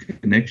of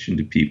deep connection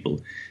to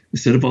people.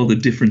 Instead of all the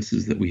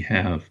differences that we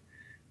have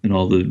and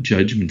all the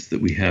judgments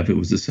that we have, it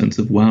was a sense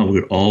of, wow,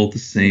 we're all the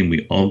same.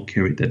 We all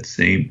carry that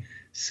same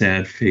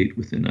sad fate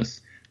within us.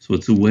 So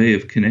it's a way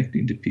of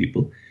connecting to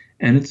people,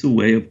 and it's a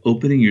way of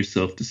opening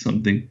yourself to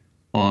something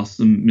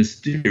awesome,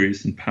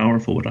 mysterious, and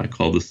powerful, what I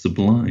call the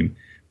sublime,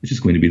 which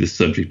is going to be the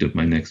subject of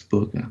my next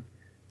book.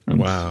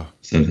 Wow.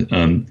 So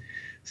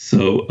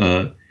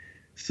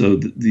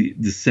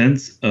the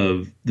sense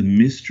of the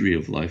mystery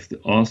of life, the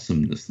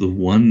awesomeness, the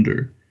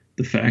wonder,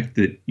 the fact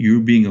that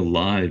you're being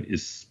alive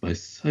is by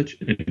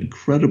such an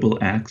incredible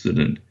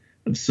accident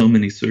of so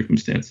many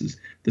circumstances.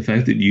 The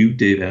fact that you,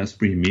 Dave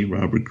Asprey, and me,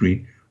 Robert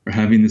Greene, are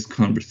having this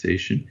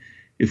conversation,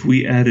 if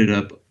we added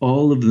up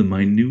all of the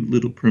minute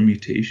little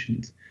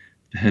permutations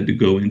that had to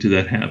go into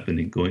that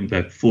happening, going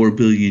back 4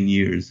 billion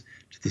years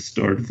to the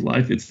start of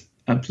life, it's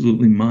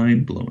absolutely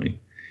mind-blowing.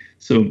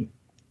 So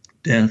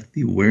death,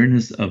 the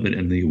awareness of it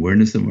and the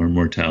awareness of our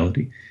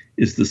mortality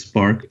is the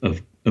spark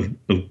of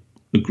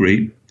a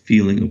great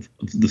feeling of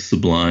the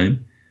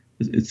sublime.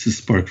 It's a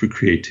spark for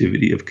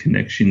creativity, of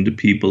connection to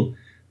people,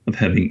 of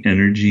having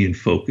energy and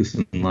focus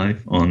in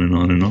life, on and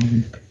on and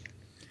on.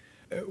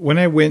 When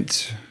I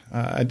went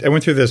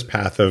through this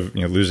path of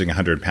losing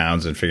 100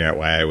 pounds and figuring out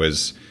why I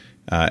was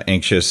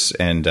anxious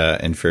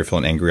and fearful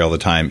and angry all the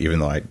time, even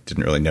though I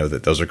didn't really know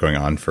that those are going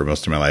on for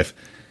most of my life.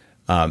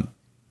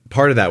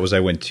 part of that was I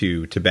went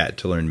to Tibet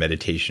to learn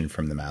meditation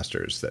from the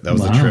masters. That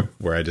was the Wow. trip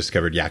where I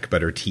discovered yak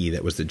butter tea.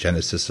 That was the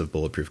genesis of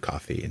bulletproof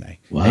coffee. And I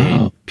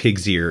Wow. ate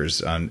pig's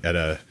ears at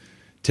a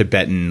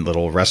Tibetan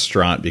little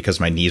restaurant because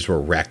my knees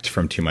were wrecked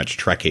from too much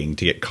trekking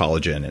to get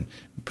collagen, and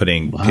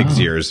putting pig's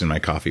ears in my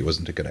coffee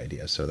wasn't a good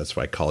idea. So that's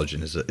why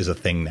collagen is a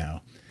thing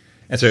now.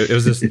 And so it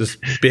was this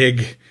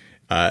big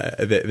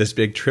this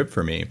big trip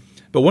for me.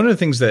 But one of the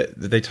things that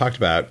they talked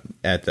about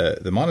at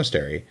the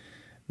monastery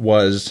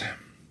was,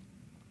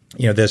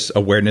 this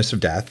awareness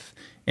of death,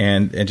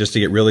 and just to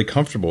get really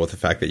comfortable with the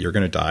fact that you're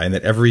going to die, and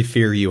that every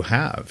fear you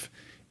have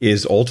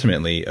is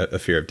ultimately a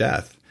fear of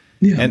death.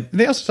 Yeah. And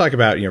they also talk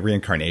about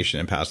reincarnation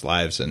and past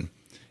lives, and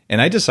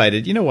I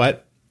decided, you know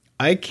what,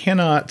 I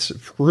cannot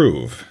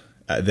prove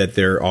that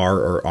there are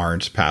or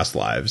aren't past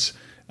lives.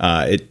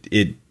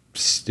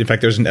 In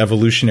fact, there's an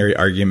evolutionary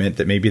argument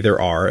that maybe there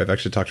are. I've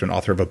actually talked to an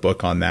author of a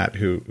book on that,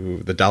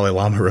 who the Dalai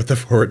Lama wrote the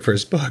foreword for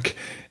his book,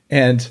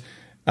 and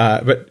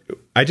but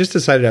I just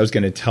decided I was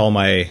going to tell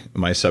my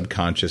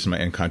subconscious and my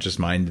unconscious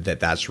mind that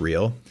that's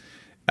real,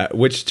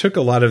 which took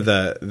a lot of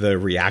the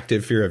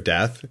reactive fear of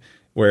death,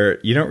 where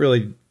you don't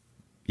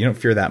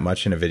fear that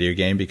much in a video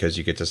game because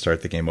you get to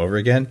start the game over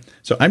again.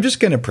 So I'm just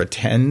going to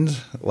pretend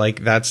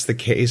like that's the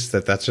case,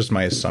 that's just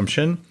my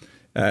assumption,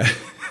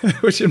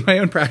 which in my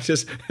own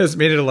practice has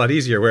made it a lot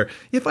easier, where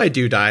if I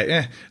do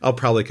die, I'll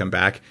probably come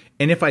back.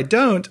 And if I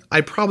don't,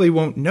 I probably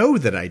won't know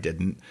that I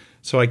didn't.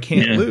 So I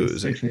can't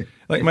lose. Exactly.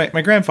 Like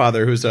my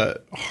grandfather, who's a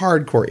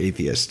hardcore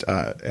atheist,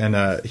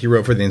 and he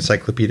wrote for the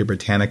Encyclopedia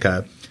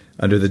Britannica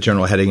under the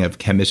general heading of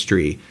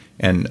chemistry,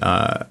 and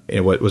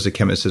what was a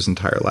chemist his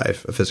entire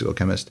life, a physical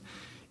chemist.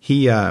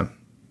 He, on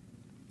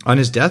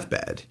his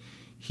deathbed,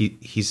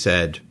 he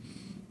said,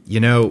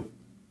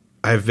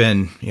 I've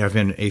been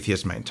an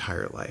atheist my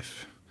entire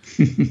life,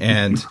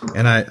 and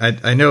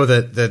I know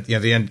that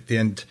the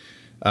end.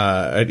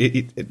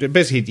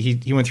 Basically,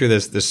 he went through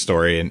this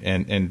story,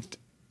 and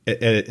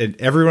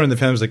everyone in the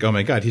family was like, "Oh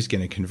my God, he's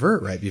going to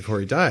convert right before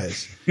he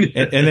dies,"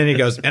 and then he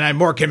goes, "And I'm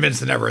more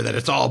convinced than ever that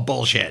it's all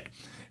bullshit."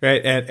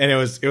 Right. And it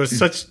was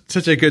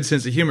such a good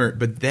sense of humor.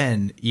 But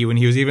then when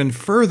he was even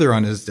further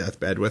on his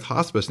deathbed with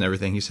hospice and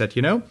everything, he said,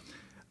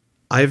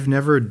 I've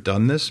never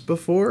done this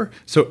before.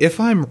 So if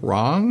I'm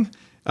wrong,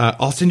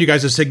 I'll send you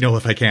guys a signal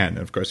if I can. And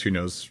of course, who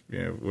knows?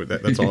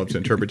 That's all up to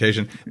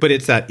interpretation. But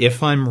it's that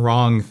if I'm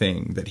wrong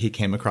thing that he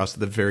came across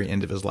at the very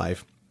end of his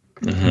life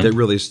that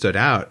really stood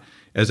out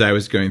as I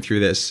was going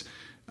through this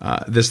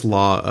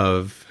law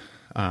of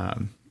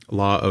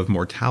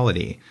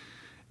mortality.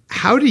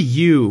 How do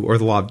you, or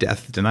the law of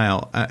death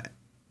denial,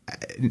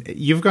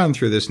 you've gone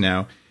through this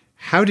now.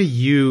 How do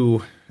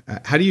you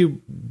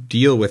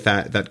deal with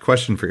that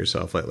question for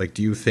yourself? Like,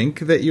 do you think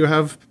that you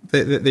have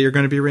that you're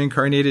going to be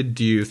reincarnated?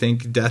 Do you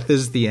think death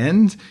is the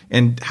end?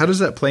 And how does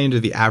that play into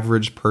the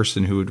average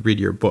person who would read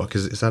your book?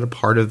 Is that a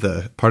part of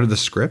the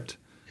script?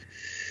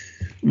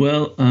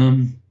 Well,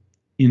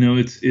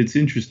 it's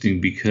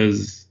interesting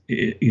because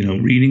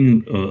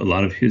reading a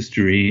lot of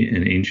history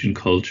and ancient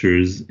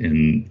cultures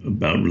and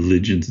about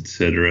religions,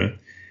 etc.,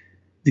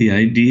 the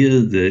idea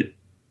that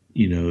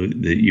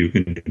that you're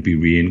going to be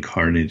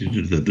reincarnated,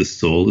 or that the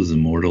soul is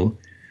immortal,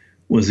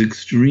 was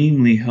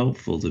extremely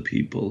helpful to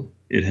people.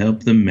 It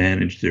helped them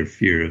manage their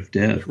fear of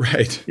death.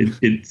 Right.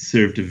 It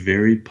served a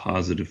very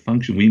positive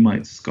function. We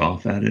might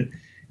scoff at it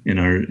in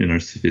our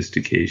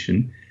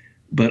sophistication,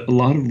 but a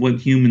lot of what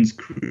humans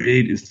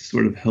create is to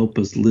sort of help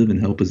us live and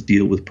help us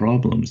deal with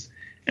problems.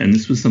 And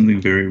this was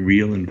something very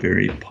real and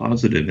very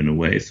positive in a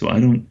way. So I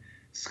don't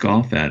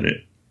scoff at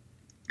it.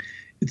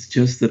 It's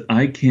just that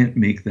I can't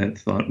make that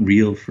thought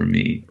real for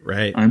me.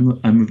 Right. I'm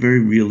a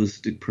very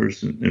realistic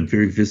person, a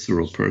very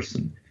visceral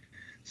person.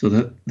 So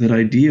that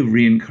idea of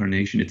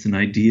reincarnation, it's an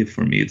idea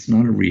for me. It's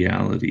not a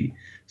reality.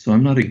 So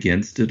I'm not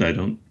against it. I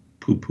don't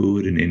poo-poo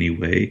it in any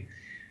way.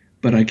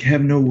 But I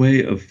have no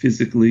way of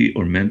physically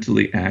or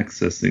mentally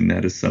accessing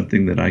that as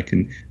something that I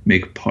can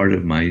make part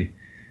of my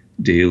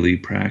daily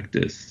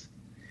practice.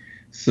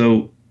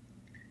 So,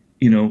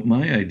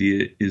 my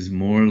idea is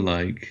more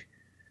like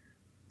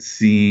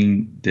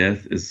seeing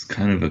death as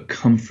kind of a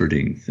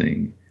comforting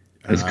thing,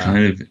 as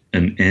kind of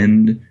an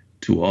end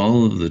to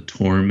all of the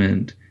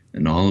torment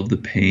and all of the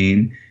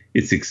pain.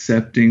 It's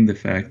accepting the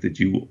fact that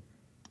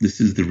this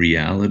is the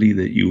reality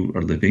that you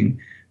are living,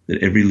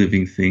 that every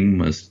living thing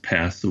must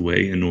pass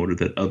away in order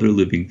that other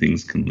living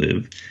things can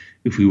live.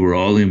 If we were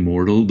all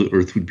immortal, the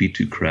earth would be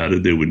too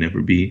crowded. There would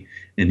never be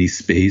any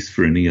space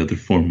for any other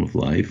form of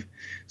life.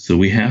 So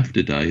we have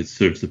to die. It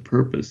serves a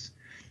purpose.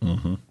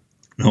 Mm-hmm.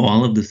 Now,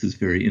 all of this is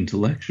very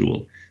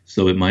intellectual.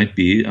 So I might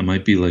be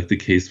like the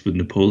case with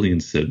Napoleon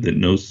said, that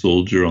no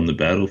soldier on the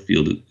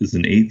battlefield is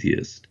an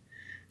atheist.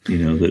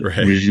 That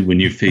right. Usually when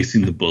you're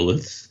facing the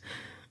bullets,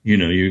 you're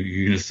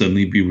going to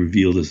suddenly be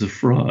revealed as a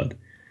fraud.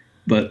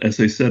 But as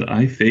I said,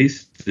 I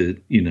faced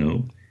it,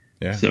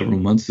 several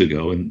months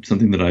ago, and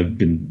something that I've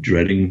been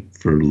dreading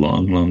for a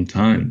long, long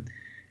time.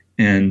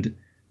 And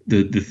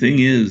the thing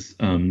is,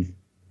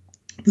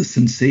 the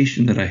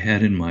sensation that I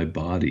had in my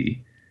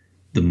body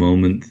the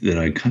moment that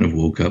I kind of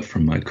woke up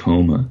from my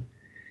coma.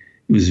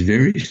 It was a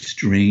very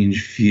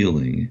strange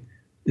feeling.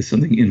 There's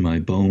something in my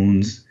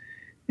bones,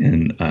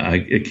 and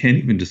I can't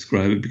even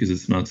describe it because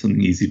it's not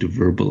something easy to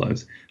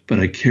verbalize. But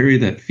I carry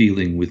that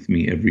feeling with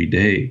me every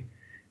day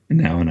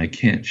now, and I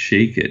can't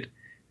shake it.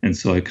 And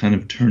so I kind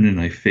of turn and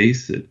I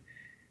face it.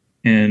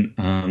 And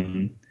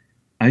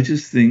I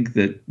just think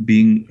that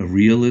being a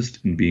realist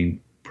and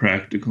being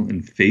practical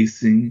and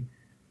facing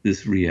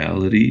this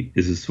reality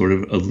is a sort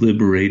of a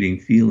liberating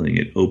feeling.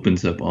 It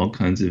opens up all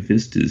kinds of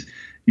vistas.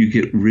 You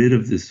get rid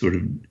of this sort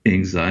of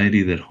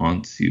anxiety that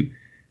haunts you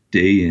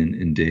day in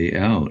and day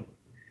out.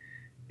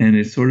 And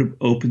it sort of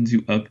opens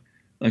you up.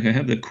 Like I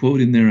have that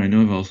quote in there, I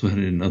know I've also had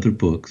it in other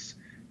books,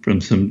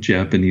 from some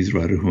Japanese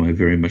writer whom I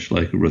very much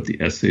like, who wrote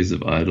the Essays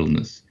of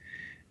Idleness.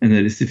 And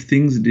that is, if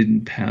things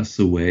didn't pass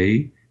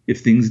away,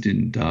 if things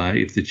didn't die,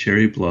 if the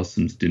cherry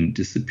blossoms didn't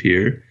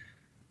disappear,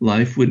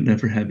 life would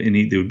never have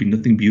any, there would be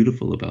nothing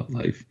beautiful about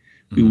life.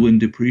 We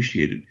wouldn't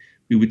appreciate it.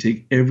 We would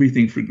take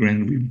everything for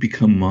granted. We would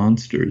become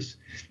monsters.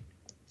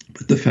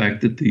 But the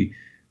fact that the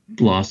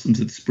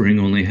blossoms at spring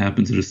only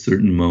happens at a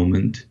certain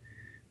moment,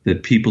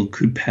 that people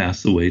could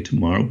pass away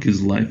tomorrow,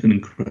 gives life an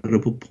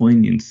incredible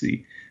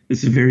poignancy.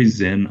 It's a very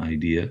Zen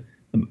idea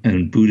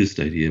and Buddhist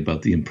idea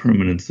about the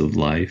impermanence of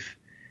life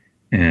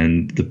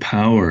and the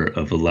power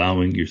of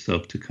allowing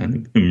yourself to kind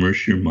of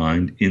immerse your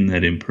mind in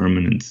that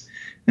impermanence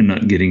and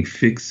not getting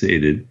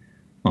fixated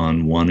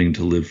on wanting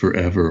to live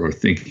forever or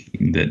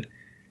thinking that,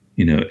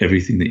 you know,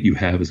 everything that you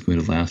have is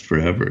going to last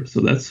forever.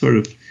 So that's sort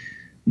of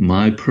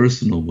my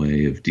personal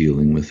way of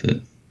dealing with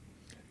it.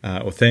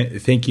 Well,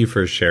 thank you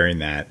for sharing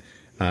that.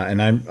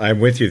 And I'm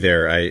with you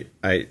there.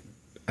 I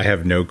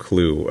have no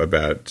clue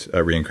about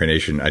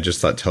reincarnation. I just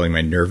thought telling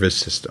my nervous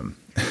system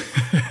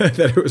that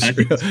it was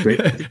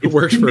it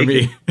works for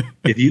me.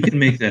 If you can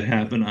make that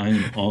happen, I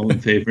am all in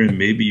favor, and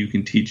maybe you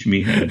can teach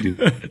me how to do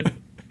that,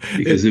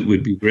 because it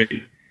would be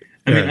great.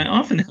 I mean, I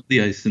often have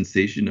the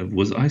sensation of,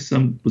 was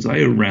I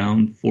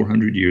around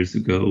 400 years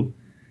ago?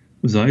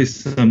 Was I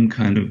some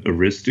kind of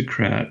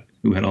aristocrat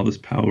who had all this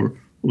power, or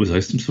was I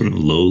some sort of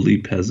lowly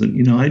peasant?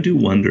 You know, I do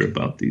wonder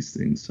about these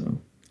things. So,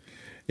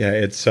 yeah,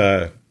 it's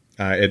one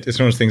of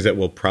those things that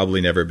we'll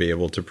probably never be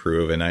able to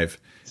prove. And I've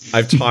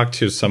talked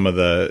to some of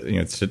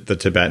the the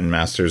Tibetan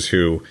masters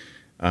who,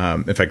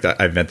 in fact,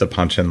 I've met the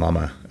Panchen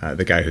Lama,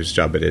 the guy whose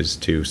job it is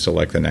to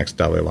select the next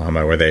Dalai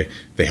Lama, where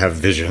they have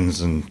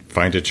visions and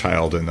find a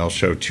child and they'll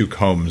show two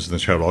combs and the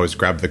child will always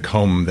grab the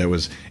comb that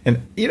was,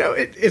 and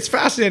it's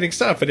fascinating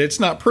stuff, and it's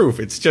not proof.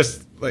 It's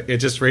just like, it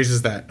just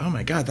raises that, oh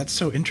my God, that's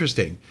so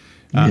interesting.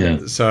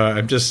 So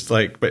I'm just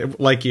like, but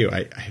like you,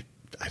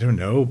 I don't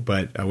know,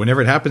 but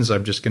whenever it happens,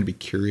 I'm just going to be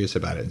curious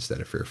about it instead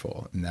of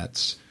fearful. And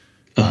that's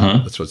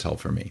what's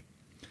helped for me.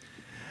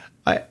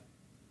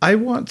 I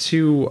want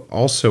to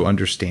also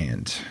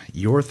understand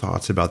your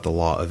thoughts about the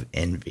law of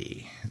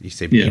envy. You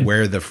say,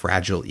 beware the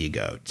fragile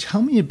ego.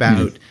 Tell me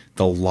about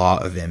the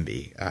law of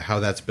envy, how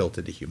that's built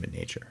into human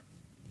nature.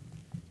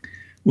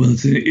 Well,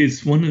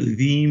 it's one of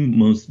the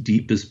most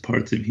deepest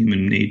parts of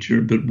human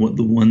nature, but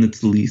the one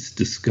that's least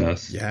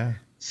discussed. Yeah.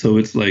 So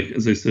it's like,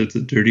 as I said, it's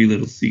a dirty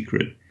little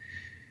secret.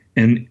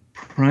 And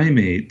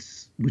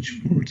primates, which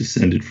we're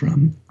descended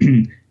from,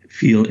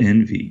 feel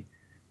envy.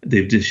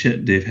 They've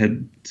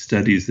had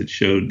studies that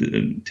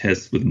showed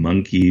tests with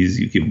monkeys.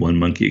 You give one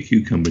monkey a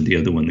cucumber, the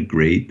other one a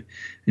grape,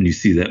 and you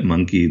see that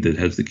monkey that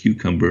has the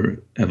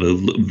cucumber have a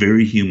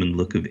very human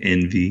look of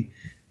envy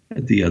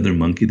at the other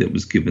monkey that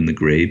was given the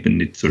grape,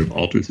 and it sort of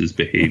alters his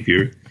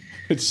behavior.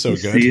 It's so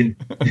good.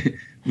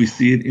 We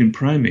see it in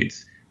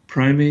primates.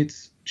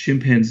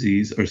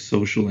 Chimpanzees are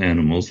social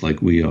animals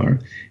like we are.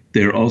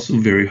 They're also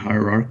very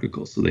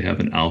hierarchical. So they have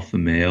an alpha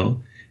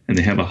male, and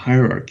they have a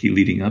hierarchy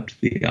leading up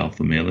to the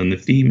alpha male, and the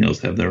females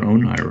have their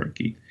own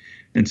hierarchy.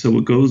 And so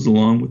what goes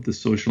along with the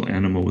social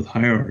animal with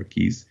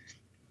hierarchies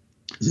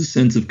is a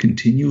sense of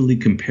continually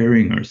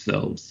comparing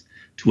ourselves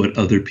to what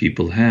other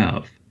people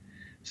have.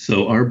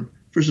 So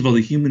first of all,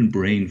 the human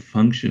brain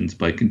functions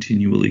by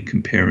continually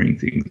comparing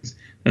things.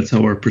 That's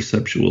how our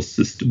perceptual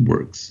system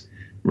works,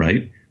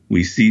 right?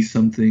 We see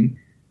something,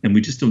 and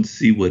we just don't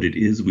see what it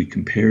is. We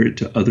compare it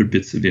to other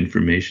bits of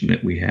information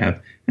that we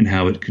have and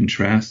how it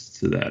contrasts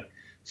to that.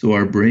 So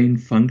our brain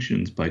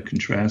functions by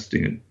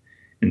contrasting it.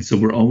 And so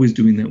we're always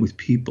doing that with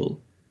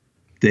people.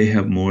 They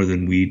have more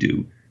than we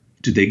do.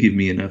 Do they give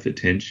me enough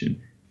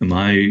attention? Am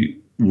I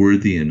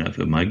worthy enough?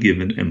 Am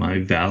I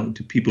valid?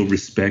 Do people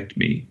respect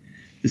me?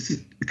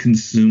 This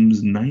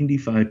consumes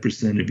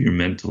 95% of your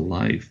mental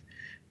life.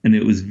 And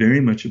it was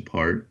very much a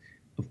part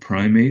of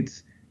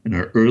primates and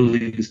our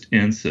earliest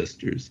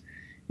ancestors.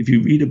 If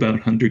you read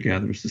about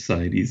hunter-gatherer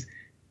societies,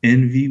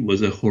 envy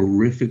was a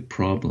horrific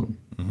problem.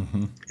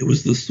 Mm-hmm. It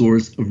was the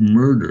source of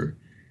murder.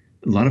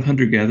 A lot of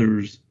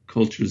hunter-gatherers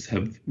cultures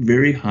have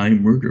very high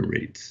murder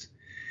rates.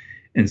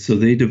 And so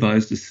they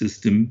devised a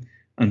system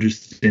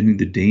understanding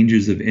the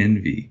dangers of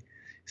envy,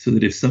 so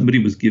that if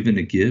somebody was given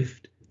a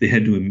gift, they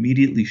had to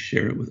immediately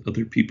share it with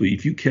other people.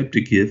 If you kept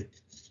a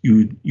gift,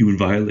 you had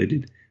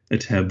violated a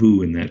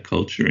taboo in that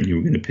culture, and you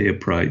were going to pay a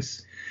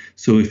price.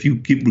 So if you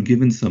were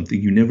given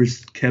something, you never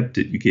kept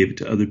it. You gave it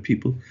to other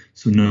people,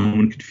 so no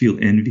one could feel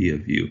envy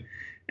of you.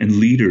 And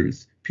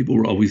leaders, people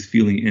were always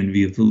feeling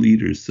envy of the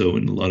leaders. So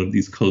in a lot of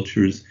these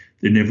cultures,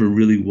 there never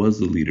really was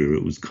a leader.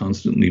 It was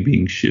constantly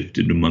being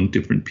shifted among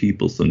different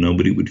people, so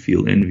nobody would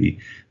feel envy.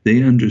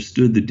 They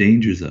understood the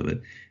dangers of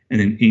it.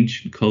 And in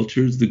ancient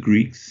cultures, the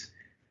Greeks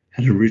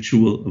had a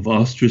ritual of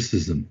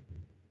ostracism.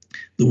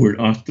 The word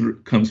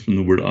comes from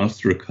the word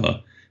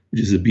ostraca,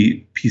 which is a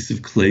piece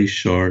of clay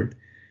shard.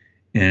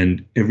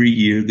 And every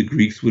year the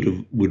Greeks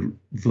would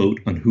vote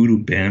on who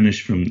to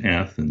banish from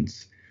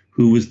Athens,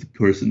 who was the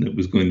person that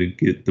was going to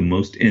get the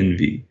most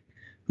envy,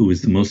 who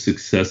was the most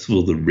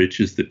successful, the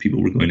richest, that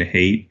people were going to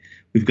hate.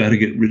 We've got to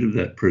get rid of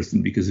that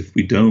person, because if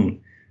we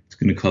don't, it's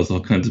going to cause all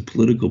kinds of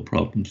political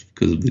problems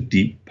because of the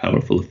deep,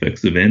 powerful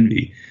effects of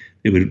envy.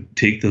 They would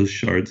take those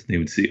shards and they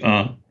would say,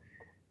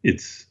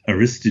 it's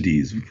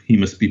Aristides. He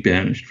must be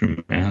banished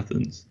from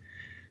Athens.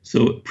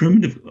 So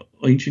primitive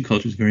ancient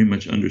cultures very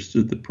much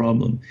understood the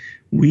problem.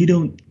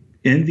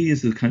 Envy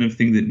is the kind of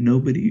thing that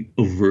nobody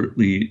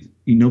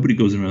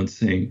goes around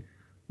saying,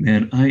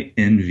 man, I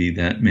envy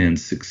that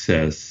man's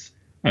success.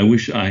 I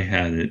wish I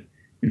had it.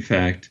 In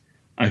fact,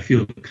 I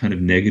feel kind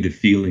of negative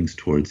feelings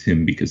towards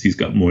him because he's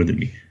got more than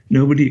me.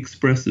 Nobody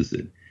expresses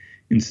it.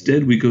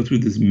 Instead, we go through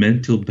this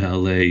mental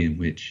ballet in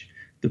which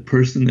the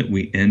person that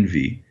we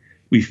envy,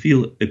 we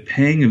feel a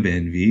pang of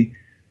envy.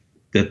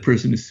 That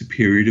person is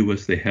superior to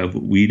us. They have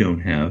what we don't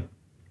have.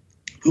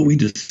 But we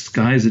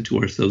disguise it to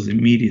ourselves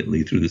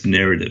immediately through this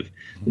narrative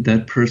that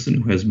that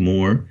person who has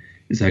more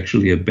is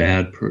actually a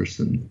bad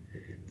person.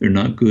 They're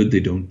not good.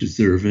 They don't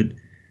deserve it.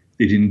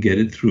 They didn't get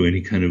it through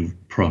any kind of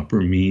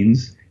proper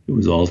means. It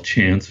was all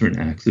chance or an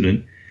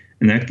accident.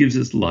 And that gives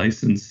us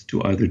license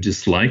to either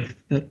dislike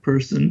that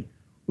person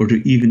or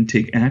to even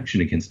take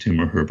action against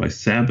him or her by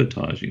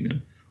sabotaging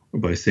them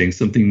or by saying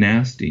something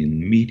nasty in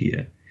the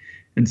media.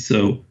 And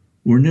so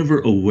we're never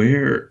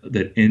aware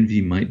that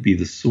envy might be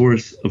the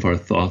source of our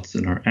thoughts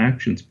and our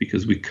actions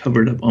because we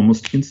cover it up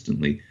almost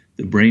instantly.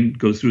 The brain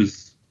goes through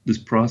this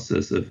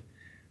process of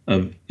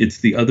it's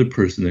the other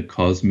person that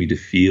caused me to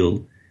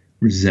feel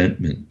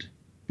resentment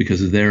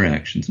because of their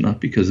actions,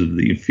 not because of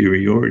the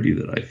inferiority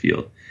that I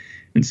feel.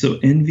 And so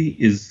envy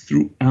is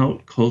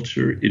throughout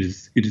culture. It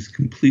is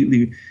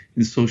completely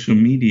in social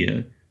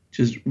media,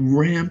 just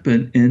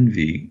rampant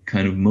envy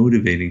kind of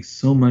motivating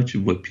so much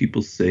of what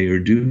people say or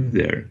do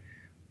there.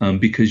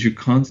 Because you're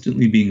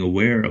constantly being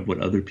aware of what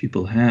other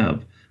people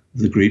have, of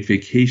the great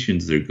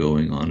vacations they're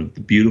going on, of the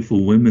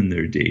beautiful women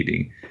they're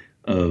dating,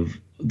 of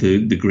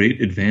the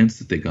great advance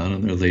that they got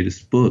on their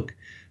latest book.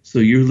 So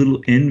your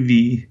little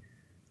envy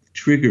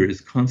trigger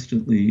is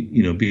constantly,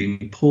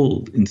 being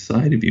pulled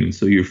inside of you. And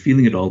so you're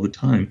feeling it all the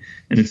time.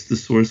 And it's the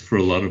source for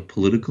a lot of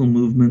political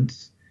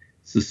movements.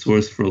 It's the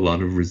source for a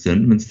lot of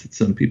resentments that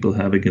some people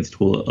have against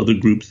whole other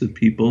groups of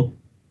people.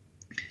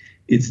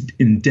 It's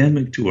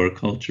endemic to our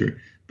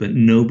culture, but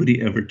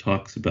nobody ever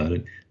talks about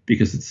it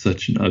because it's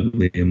such an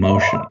ugly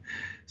emotion.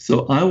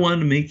 So I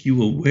want to make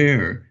you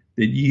aware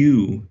that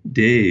you,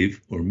 Dave,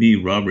 or me,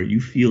 Robert,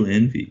 you feel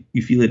envy.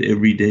 You feel it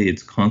every day.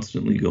 It's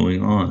constantly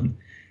going on.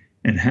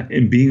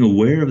 And being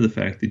aware of the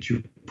fact that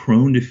you're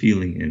prone to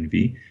feeling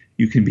envy,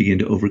 you can begin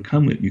to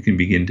overcome it. You can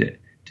begin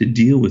to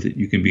deal with it.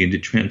 You can begin to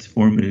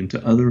transform it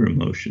into other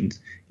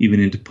emotions, even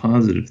into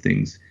positive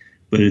things.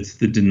 But it's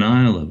the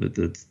denial of it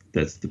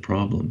that's the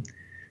problem.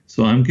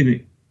 So I'm going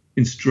to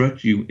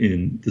instruct you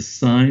in the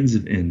signs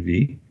of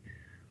envy,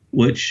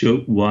 how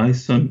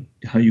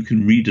you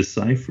can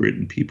redecipher it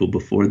in people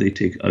before they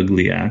take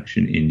ugly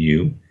action in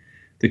you,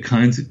 the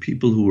kinds of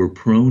people who are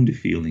prone to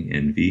feeling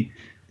envy,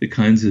 the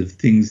kinds of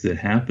things that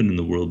happen in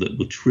the world that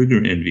will trigger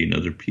envy in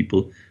other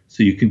people,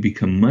 so you can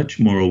become much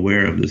more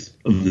aware of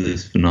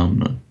this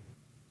phenomenon.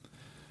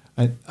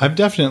 I've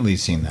definitely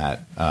seen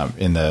that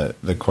in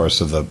the course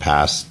of the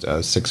past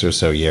 6 or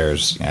so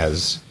years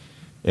as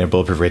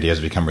Bulletproof Radio has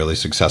become really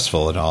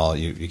successful and all.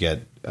 You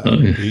get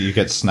you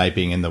get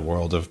sniping in the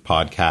world of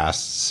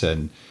podcasts,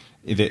 and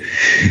it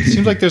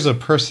seems like there's a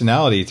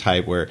personality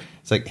type where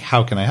it's like,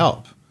 how can I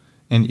help?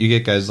 And you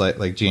get guys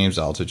like James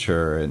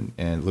Altucher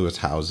and Lewis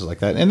Howes like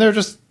that, and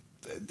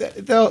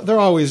they're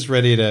always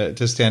ready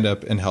to stand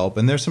up and help.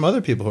 And there's some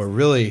other people who are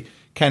really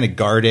kind of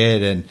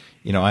guarded, and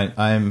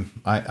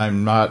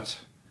I'm not.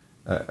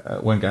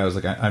 One guy was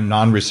like, I'm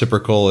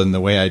non-reciprocal in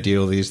the way I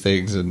deal with these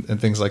things and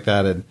things like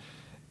that. And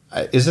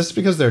is this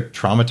because they're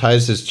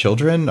traumatized as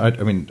children? I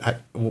mean,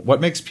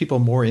 what makes people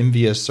more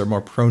envious or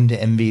more prone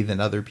to envy than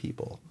other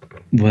people?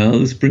 Well,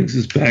 this brings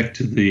us back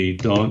to the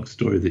dog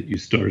story that you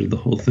started the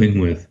whole thing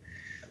with.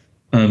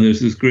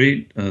 There's this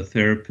great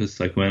therapist,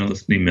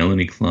 psychoanalyst named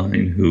Melanie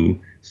Klein, who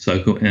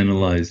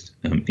psychoanalyzed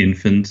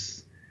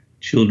infants,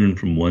 children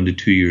from 1 to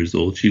 2 years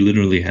old. She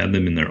literally had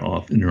them in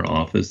her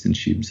office, and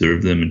she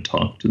observed them and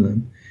talked to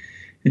them.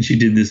 And she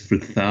did this for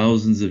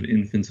thousands of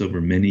infants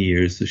over many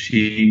years. So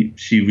she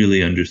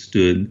really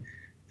understood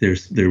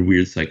their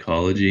weird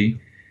psychology.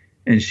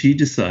 And she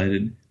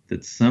decided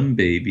that some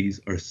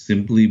babies are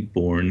simply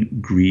born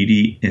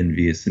greedy,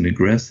 envious, and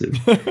aggressive.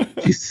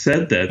 She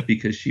said that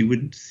because she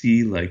would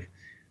see like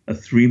a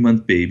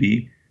 3-month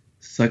baby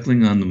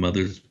suckling on the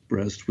mother's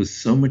breast with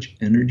so much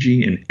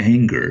energy and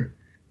anger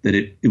that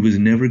it was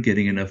never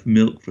getting enough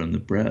milk from the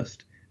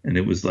breast. And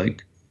it was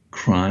like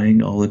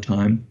crying all the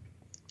time.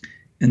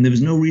 And there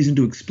was no reason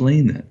to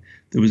explain that.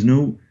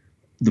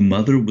 The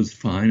mother was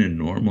fine and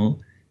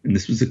normal. And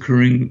this was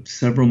occurring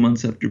several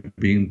months after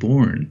being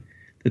born,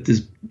 that this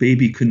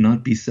baby could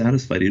not be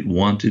satisfied. It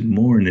wanted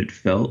more, and it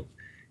felt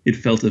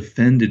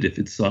offended if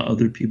it saw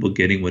other people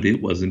getting what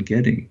it wasn't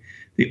getting.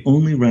 The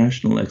only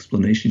rational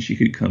explanation she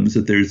could come is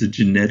that there is a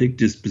genetic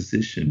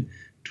disposition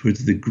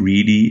towards the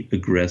greedy,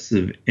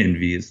 aggressive,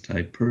 envious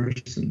type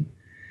person,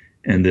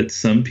 and that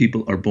some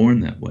people are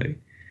born that way.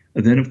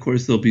 And then, of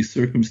course, there'll be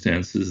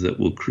circumstances that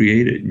will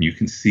create it, and you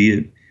can see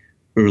it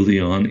early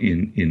on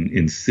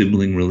in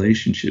sibling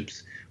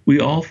relationships. We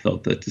all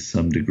felt that to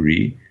some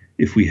degree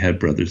if we had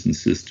brothers and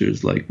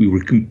sisters. Like, we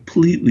were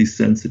completely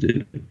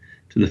sensitive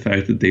to the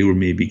fact that they were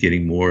maybe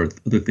getting more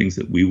other things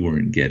that we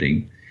weren't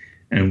getting.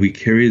 And we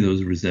carry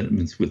those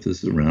resentments with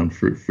us around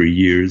for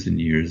years and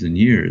years and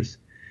years.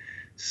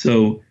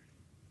 So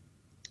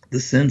the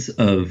sense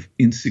of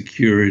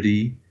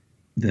insecurity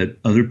that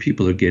other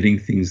people are getting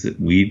things that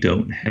we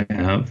don't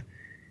have,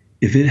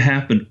 if it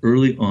happened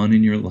early on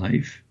in your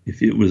life,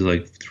 if it was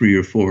like 3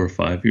 or 4 or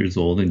 5 years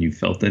old and you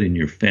felt that in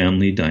your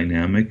family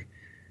dynamic,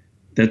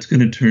 that's going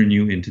to turn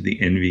you into the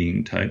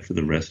envying type for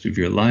the rest of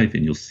your life.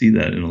 And you'll see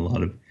that in a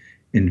lot of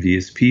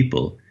envious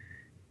people.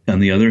 On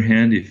the other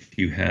hand, if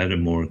you had a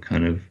more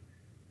kind of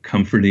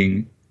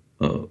comforting,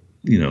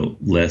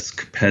 less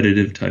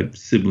competitive type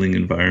sibling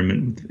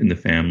environment in the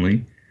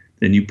family,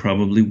 then you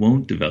probably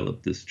won't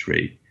develop this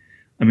trait.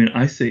 I mean,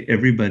 I say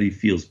everybody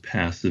feels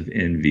passive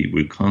envy.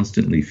 We're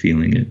constantly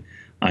feeling it.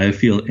 I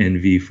feel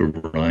envy for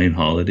Ryan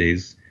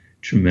Holiday's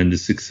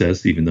tremendous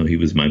success, even though he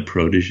was my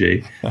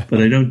protege.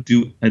 But I don't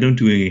do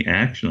any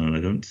action on it.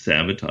 I don't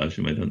sabotage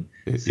him. I don't.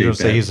 You don't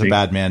say he's a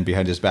bad man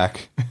behind his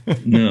back.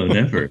 No,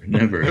 never.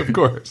 Of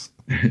course.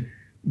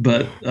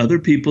 But other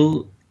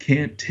people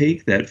can't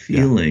take that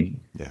feeling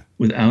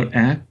without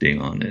acting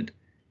on it,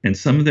 and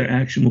some of their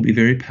action will be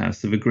very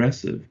passive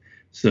aggressive.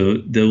 So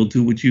they'll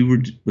do what you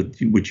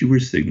were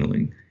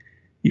signaling.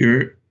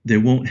 They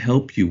won't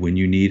help you when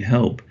you need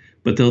help,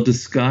 but they'll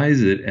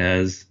disguise it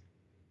as,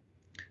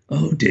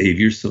 "Oh, Dave,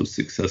 you're so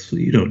successful,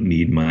 you don't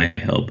need my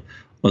help."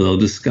 Or they'll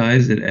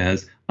disguise it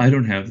as, "I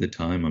don't have the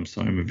time. I'm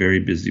sorry, I'm a very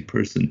busy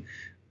person."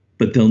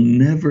 But they'll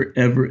never,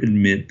 ever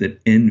admit that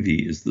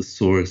envy is the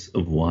source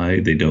of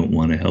why they don't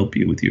want to help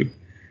you with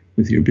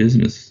your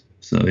business.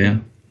 So, yeah.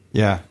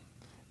 Yeah.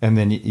 And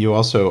then you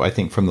also, I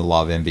think from the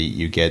law of envy,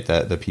 you get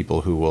the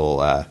people who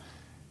will,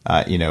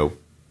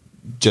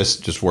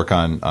 just work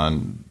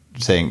on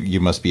saying you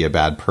must be a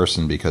bad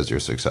person because you're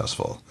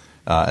successful.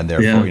 And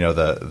therefore,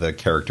 the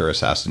character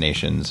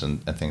assassinations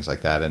and things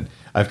like that. And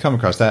I've come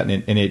across that,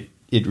 and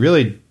it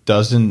really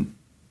doesn't,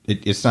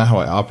 it's not how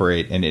I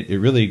operate. And it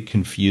really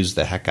confused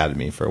the heck out of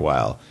me for a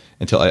while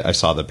until I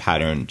saw the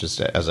pattern just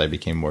as I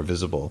became more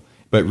visible.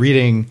 But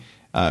reading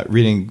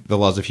the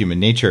laws of human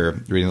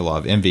nature, reading the law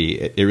of envy,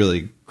 it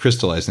really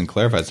crystallized and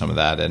clarified some of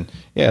that. And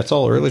yeah, it's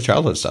all early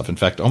childhood stuff. In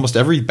fact, almost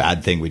every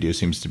bad thing we do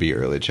seems to be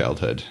early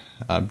childhood.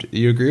 Do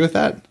you agree with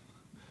that?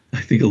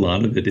 I think a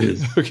lot of it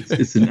is. Okay.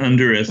 It's an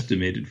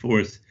underestimated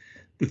force.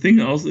 The thing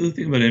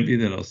about envy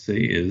that I'll say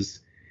is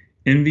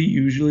envy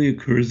usually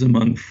occurs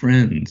among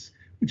friends,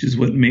 which is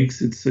what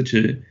makes it such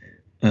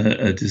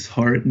a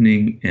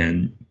disheartening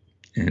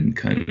and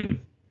kind of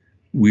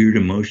weird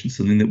emotion,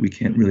 something that we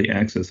can't really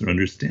access or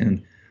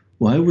understand.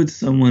 Why would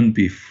someone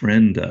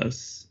befriend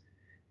us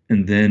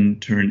and then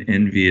turn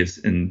envious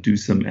and do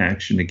some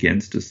action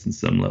against us in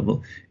some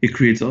level? It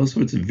creates all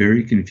sorts of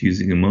very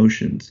confusing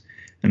emotions.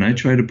 And I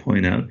try to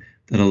point out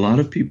that a lot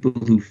of people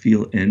who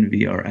feel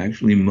envy are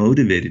actually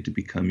motivated to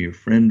become your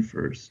friend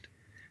first.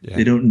 Yeah.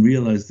 They don't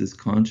realize this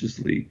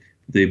consciously.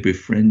 They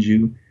befriend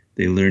you,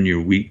 they learn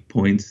your weak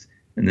points,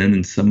 and then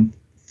in some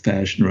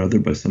fashion or other,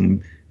 by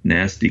some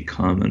nasty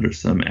comment or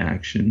some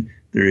action,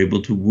 they're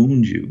able to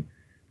wound you.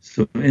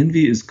 So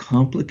envy is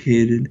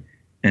complicated,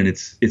 and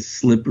it's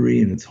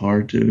slippery, and it's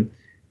hard to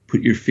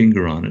put your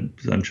finger on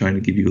it. So I'm trying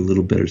to give you a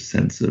little better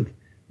sense of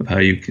how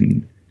you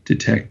can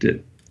detect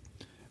it.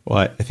 Well,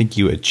 I think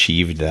you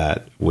achieved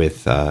that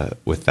with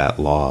that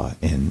law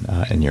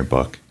in your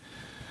book.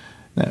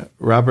 Now,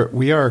 Robert,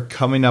 we are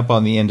coming up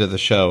on the end of the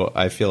show.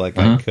 I feel like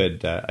I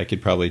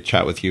could probably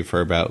chat with you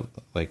for about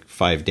like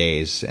 5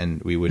 days,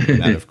 and we would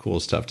run out of cool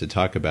stuff to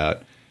talk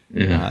about.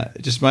 Yeah.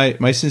 Just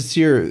my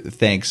sincere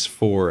thanks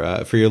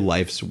for your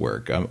life's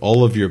work.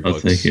 All of your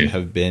books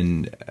have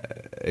been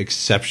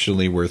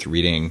exceptionally worth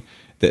reading.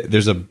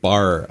 There's a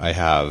bar I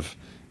have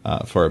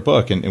for a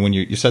book, and when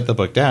you set the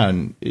book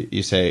down,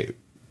 you say,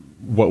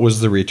 what was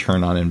the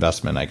return on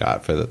investment I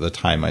got for the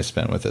time I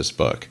spent with this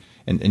book?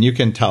 And you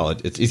can tell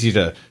it's easy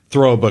to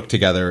throw a book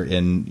together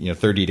in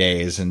 30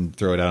 days and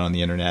throw it out on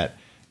the internet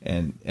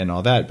and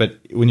all that. But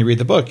when you read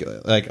the book,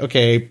 like,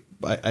 okay,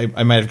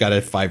 I might have got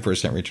a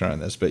 5% return on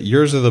this, but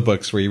yours are the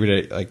books where you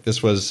read it like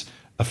this was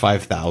a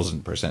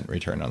 5,000%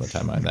 return on the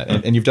time on that,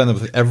 and you've done that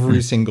with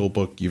every single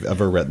book you've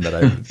ever written that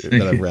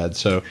I've read.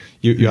 So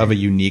you have a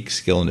unique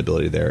skill and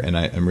ability there, and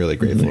I'm really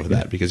grateful for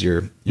that, because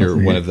you're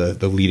one of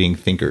the leading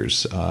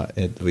thinkers,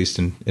 at least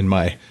in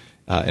my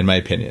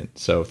opinion.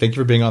 So thank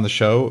you for being on the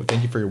show.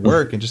 Thank you for your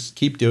work, and just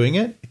keep doing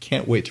it. I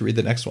can't wait to read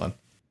the next one.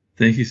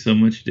 Thank you so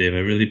much, Dave. I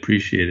really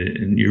appreciate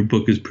it. And your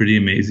book is pretty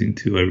amazing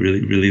too. I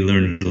really, really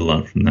learned a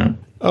lot from that.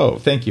 Oh,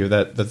 thank you.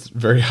 That's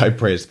very high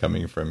praise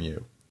coming from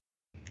you.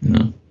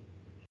 Yeah.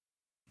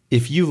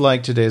 If you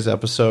like today's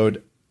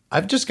episode,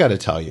 I've just got to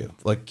tell you,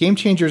 like, Game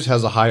Changers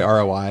has a high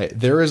ROI.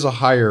 There is a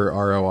higher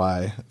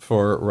ROI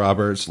for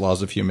Robert's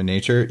Laws of Human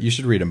Nature. You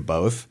should read them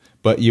both,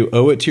 but you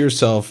owe it to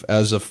yourself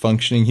as a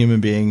functioning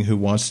human being who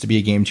wants to be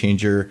a game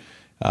changer,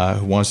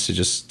 who wants to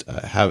just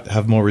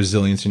have more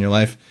resilience in your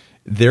life.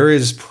 There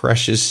is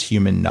precious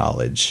human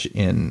knowledge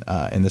in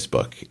this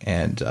book,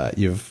 and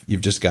you've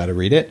just got to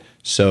read it.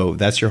 So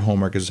that's your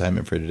homework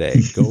assignment for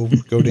today. Go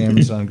to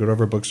Amazon, go to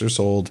wherever books are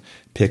sold,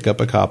 pick up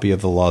a copy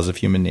of The Laws of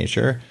Human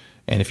Nature.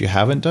 And if you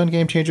haven't done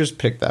Game Changers,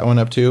 pick that one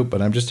up too.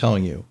 But I'm just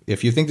telling you,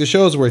 if you think the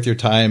show is worth your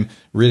time,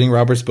 reading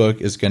Robert's book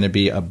is going to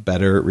be a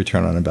better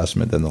return on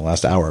investment than the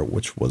last hour,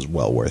 which was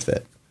well worth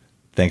it.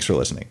 Thanks for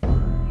listening.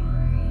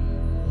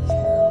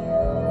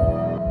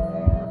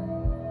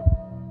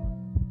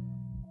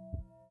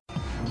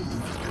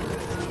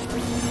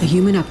 The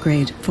Human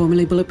Upgrade,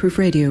 formerly Bulletproof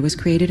Radio, was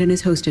created and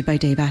is hosted by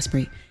Dave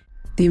Asprey.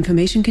 The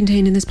information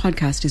contained in this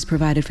podcast is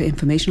provided for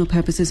informational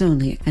purposes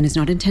only and is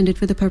not intended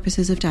for the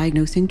purposes of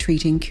diagnosing,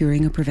 treating,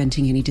 curing, or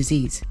preventing any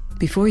disease.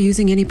 Before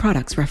using any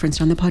products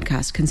referenced on the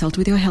podcast, consult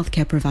with your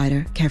healthcare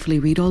provider, carefully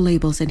read all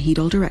labels, and heed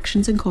all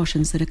directions and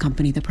cautions that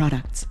accompany the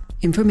products.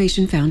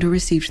 Information found or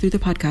received through the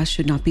podcast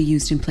should not be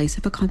used in place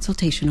of a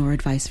consultation or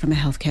advice from a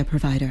healthcare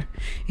provider.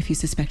 If you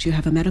suspect you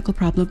have a medical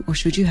problem or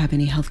should you have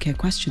any healthcare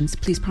questions,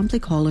 please promptly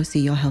call or see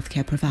your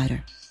healthcare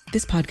provider.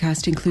 This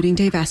podcast, including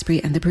Dave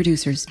Asprey and the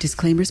producers,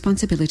 disclaim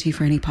responsibility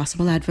for any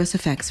possible adverse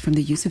effects from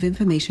the use of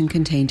information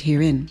contained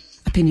herein.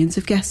 Opinions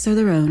of guests are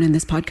their own, and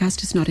this podcast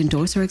does not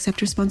endorse or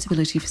accept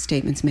responsibility for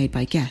statements made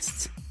by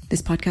guests.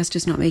 This podcast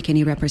does not make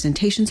any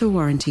representations or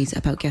warranties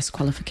about guest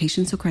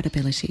qualifications or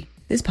credibility.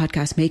 This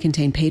podcast may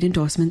contain paid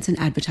endorsements and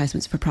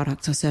advertisements for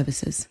products or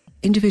services.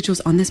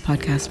 Individuals on this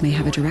podcast may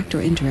have a direct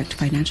or indirect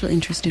financial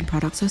interest in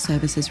products or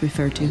services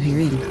referred to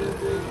herein.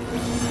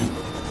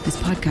 This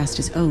podcast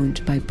is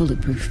owned by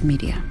Bulletproof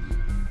Media.